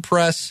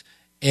WordPress,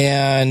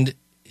 and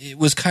it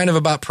was kind of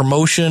about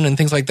promotion and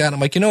things like that. I'm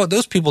like, you know what?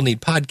 Those people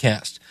need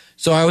podcasts.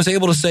 So I was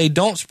able to say,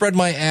 don't spread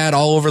my ad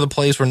all over the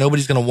place where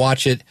nobody's going to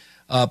watch it.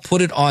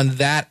 Put it on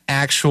that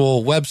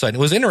actual website. It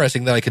was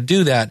interesting that I could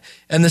do that.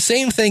 And the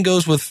same thing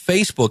goes with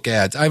Facebook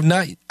ads.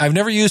 I've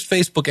never used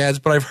Facebook ads,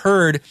 but I've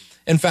heard,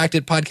 in fact,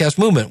 at Podcast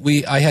Movement,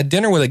 I had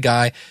dinner with a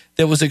guy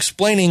that was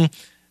explaining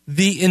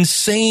the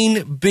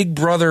insane Big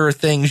Brother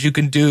things you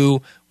can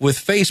do with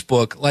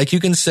Facebook. Like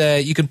you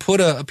can put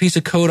a piece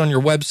of code on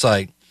your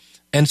website.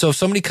 And so if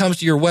somebody comes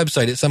to your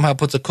website, it somehow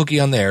puts a cookie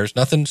on theirs.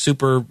 Nothing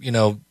super,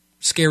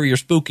 scary or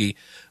spooky.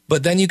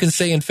 But then you can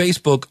say in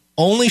Facebook,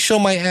 only show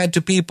my ad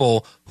to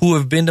people who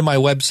have been to my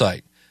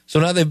website. So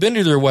now they've been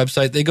to their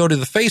website, they go to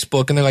the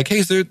Facebook, and they're like,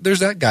 hey, there's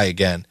that guy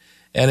again.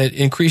 And it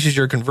increases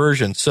your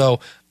conversion. So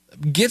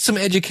get some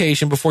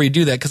education before you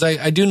do that, because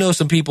I do know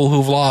some people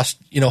who've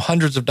lost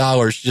hundreds of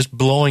dollars just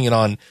blowing it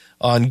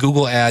on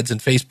Google Ads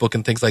and Facebook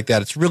and things like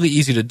that. It's really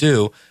easy to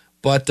do,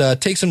 but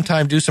take some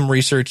time, do some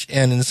research,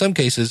 and in some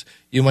cases,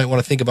 you might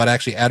want to think about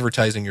actually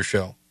advertising your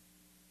show.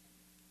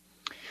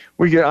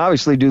 We could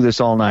obviously do this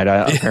all night,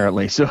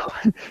 apparently. So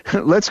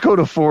let's go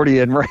to 40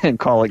 and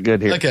call it good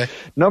here. Okay.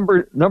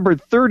 Number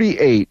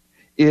 38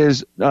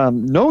 is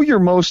know your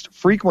most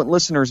frequent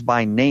listeners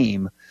by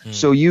name,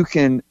 so you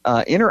can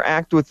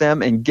interact with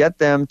them and get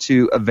them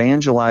to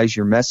evangelize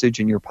your message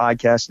in your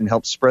podcast and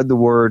help spread the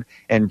word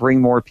and bring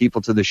more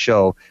people to the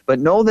show. But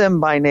know them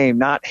by name,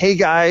 not, hey,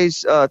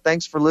 guys,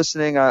 thanks for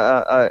listening.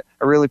 I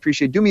really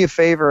appreciate it. Do me a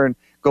favor and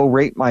go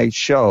rate my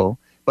show.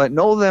 But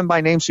know them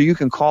by name so you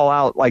can call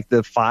out like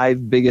the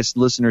 5 biggest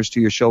listeners to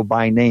your show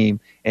by name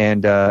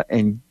and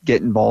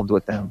get involved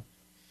with them.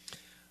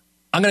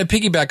 I'm going to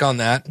piggyback on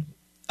that.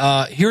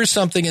 Here's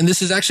something, and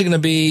this is actually going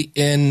to be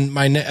in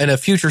a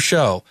future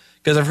show,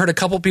 because I've heard a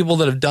couple people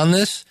that have done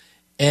this,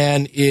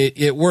 and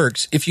it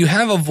works. If you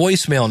have a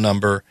voicemail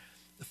number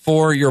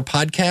for your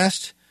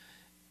podcast,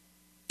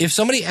 if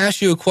somebody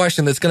asks you a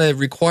question that's going to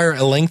require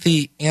a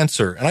lengthy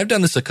answer, and I've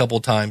done this a couple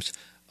times,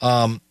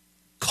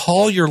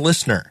 call your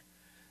listener.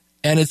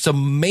 And it's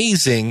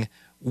amazing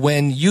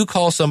when you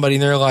call somebody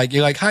and you're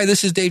like, hi,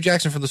 this is Dave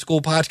Jackson from the School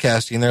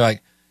Podcasting. And they're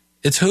like,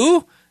 it's who?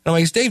 And I'm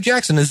like, it's Dave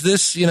Jackson. Is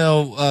this,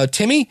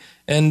 Timmy?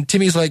 And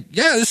Timmy's like,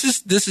 yeah, this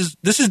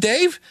is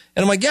Dave.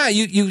 And I'm like, yeah,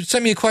 you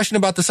sent me a question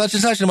about the such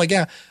and such. And I'm like,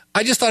 yeah,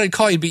 I just thought I'd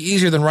call you. It'd be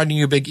easier than writing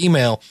you a big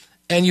email.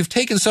 And you've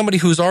taken somebody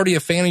who's already a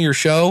fan of your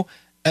show,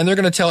 and they're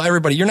going to tell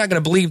everybody, you're not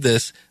going to believe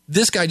this.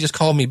 This guy just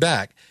called me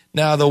back.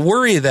 Now, the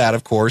worry of that,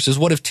 of course, is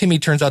what if Timmy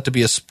turns out to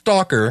be a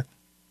stalker,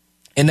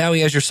 and now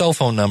he has your cell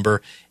phone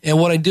number? And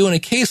what I do in a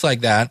case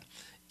like that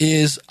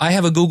is I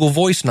have a Google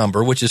Voice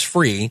number, which is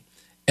free,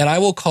 and I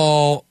will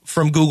call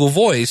from Google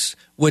Voice,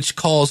 which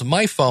calls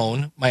my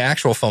phone, my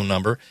actual phone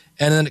number,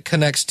 and then it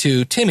connects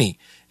to Timmy.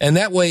 And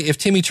that way, if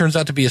Timmy turns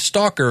out to be a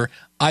stalker,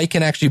 I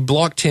can actually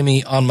block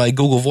Timmy on my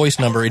Google Voice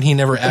number, and he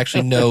never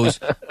actually knows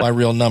my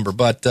real number.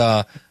 But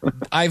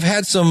I've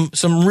had some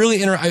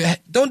really I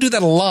don't do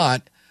that a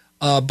lot,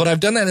 but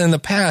I've done that in the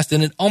past,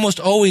 and it almost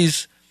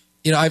always,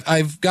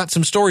 I've got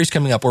some stories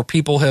coming up where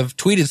people have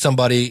tweeted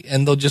somebody,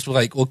 and they'll just be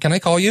like, well, can I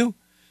call you?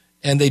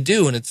 And they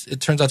do, and it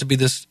turns out to be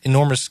this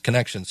enormous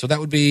connection. So that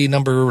would be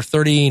number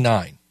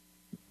 39.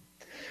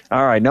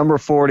 All right, number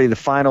 40, the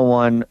final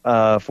one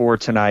for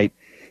tonight,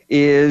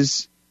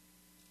 is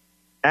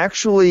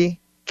actually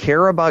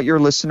care about your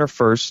listener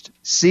first,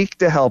 seek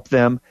to help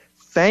them,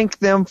 thank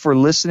them for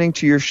listening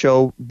to your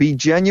show, be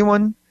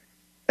genuine,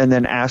 and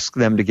then ask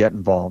them to get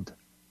involved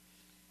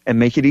and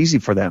make it easy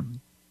for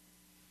them.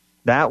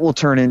 That will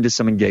turn into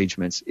some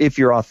engagements. If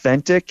you're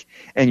authentic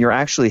and you're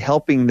actually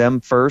helping them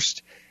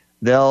first,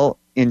 they'll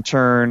in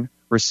turn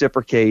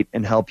reciprocate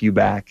and help you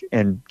back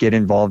and get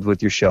involved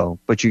with your show.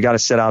 But you got to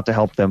set out to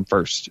help them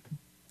first.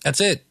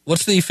 That's it.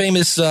 What's the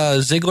famous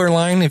Ziglar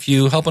line? If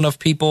you help enough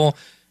people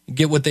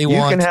get what they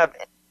want.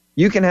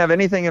 You can have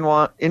anything in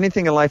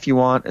life you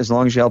want as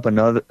long as you help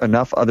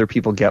enough other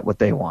people get what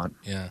they want.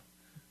 Yeah.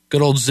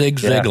 Good old Zig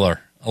Ziglar.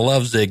 I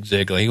love Zig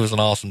Ziglar. He was an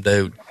awesome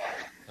dude.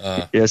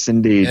 Yes,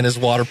 indeed. And his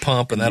water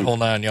pump and that whole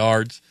 9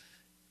 yards.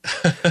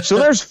 So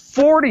there's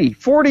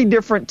 40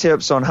 different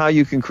tips on how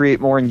you can create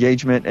more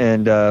engagement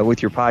and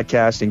with your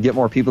podcast and get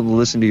more people to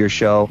listen to your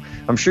show.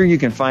 I'm sure you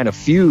can find a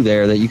few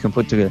there that you can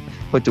put to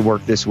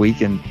work this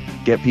week and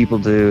get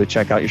people to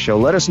check out your show.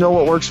 Let us know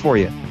what works for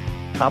you.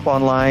 Hop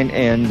online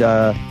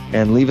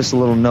and leave us a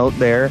little note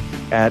there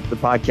at the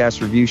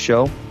Podcast Review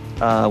Show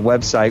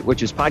website,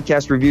 which is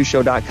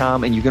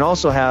podcastreviewshow.com. And you can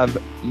also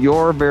have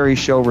your very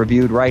show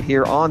reviewed right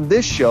here on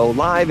this show,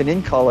 live and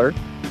in color.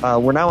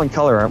 We're now in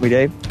color, aren't we,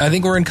 Dave? I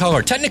think we're in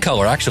color.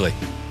 Technicolor, actually.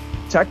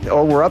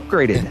 We're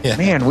upgraded. Yeah.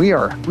 Man, we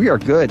are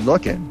good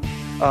looking.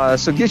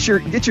 So get your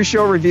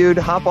show reviewed.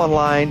 Hop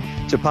online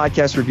to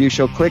Podcast Review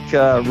Show. Click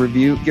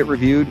review, get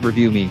reviewed,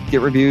 review me.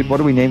 Get reviewed. What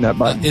do we name that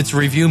button? It's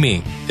Review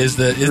Me.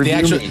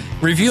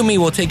 Review Me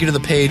will take you to the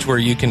page where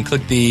you can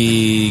click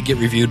the Get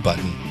Reviewed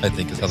button, I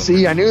think is how the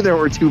See, I knew there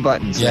were two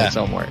buttons there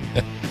somewhere.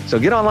 So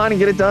get online and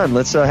get it done.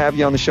 Let's have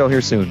you on the show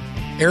here soon.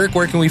 Eric,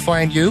 where can we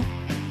find you?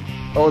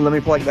 Oh, let me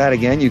plug that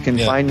again. You can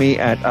find me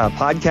at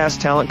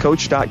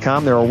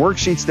podcasttalentcoach.com. There are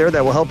worksheets there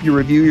that will help you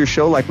review your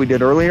show like we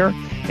did earlier,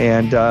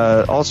 and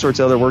all sorts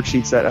of other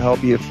worksheets that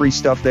help you. Free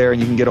stuff there,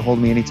 and you can get a hold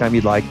of me anytime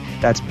you'd like.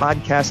 That's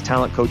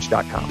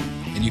podcasttalentcoach.com.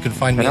 And you can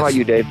find me. How about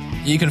you, Dave?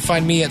 You can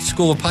find me at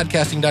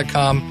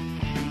schoolofpodcasting.com.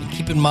 And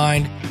keep in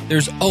mind,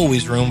 there's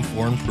always room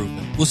for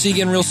improvement. We'll see you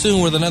again real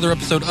soon with another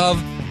episode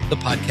of the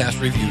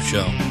Podcast Review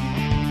Show.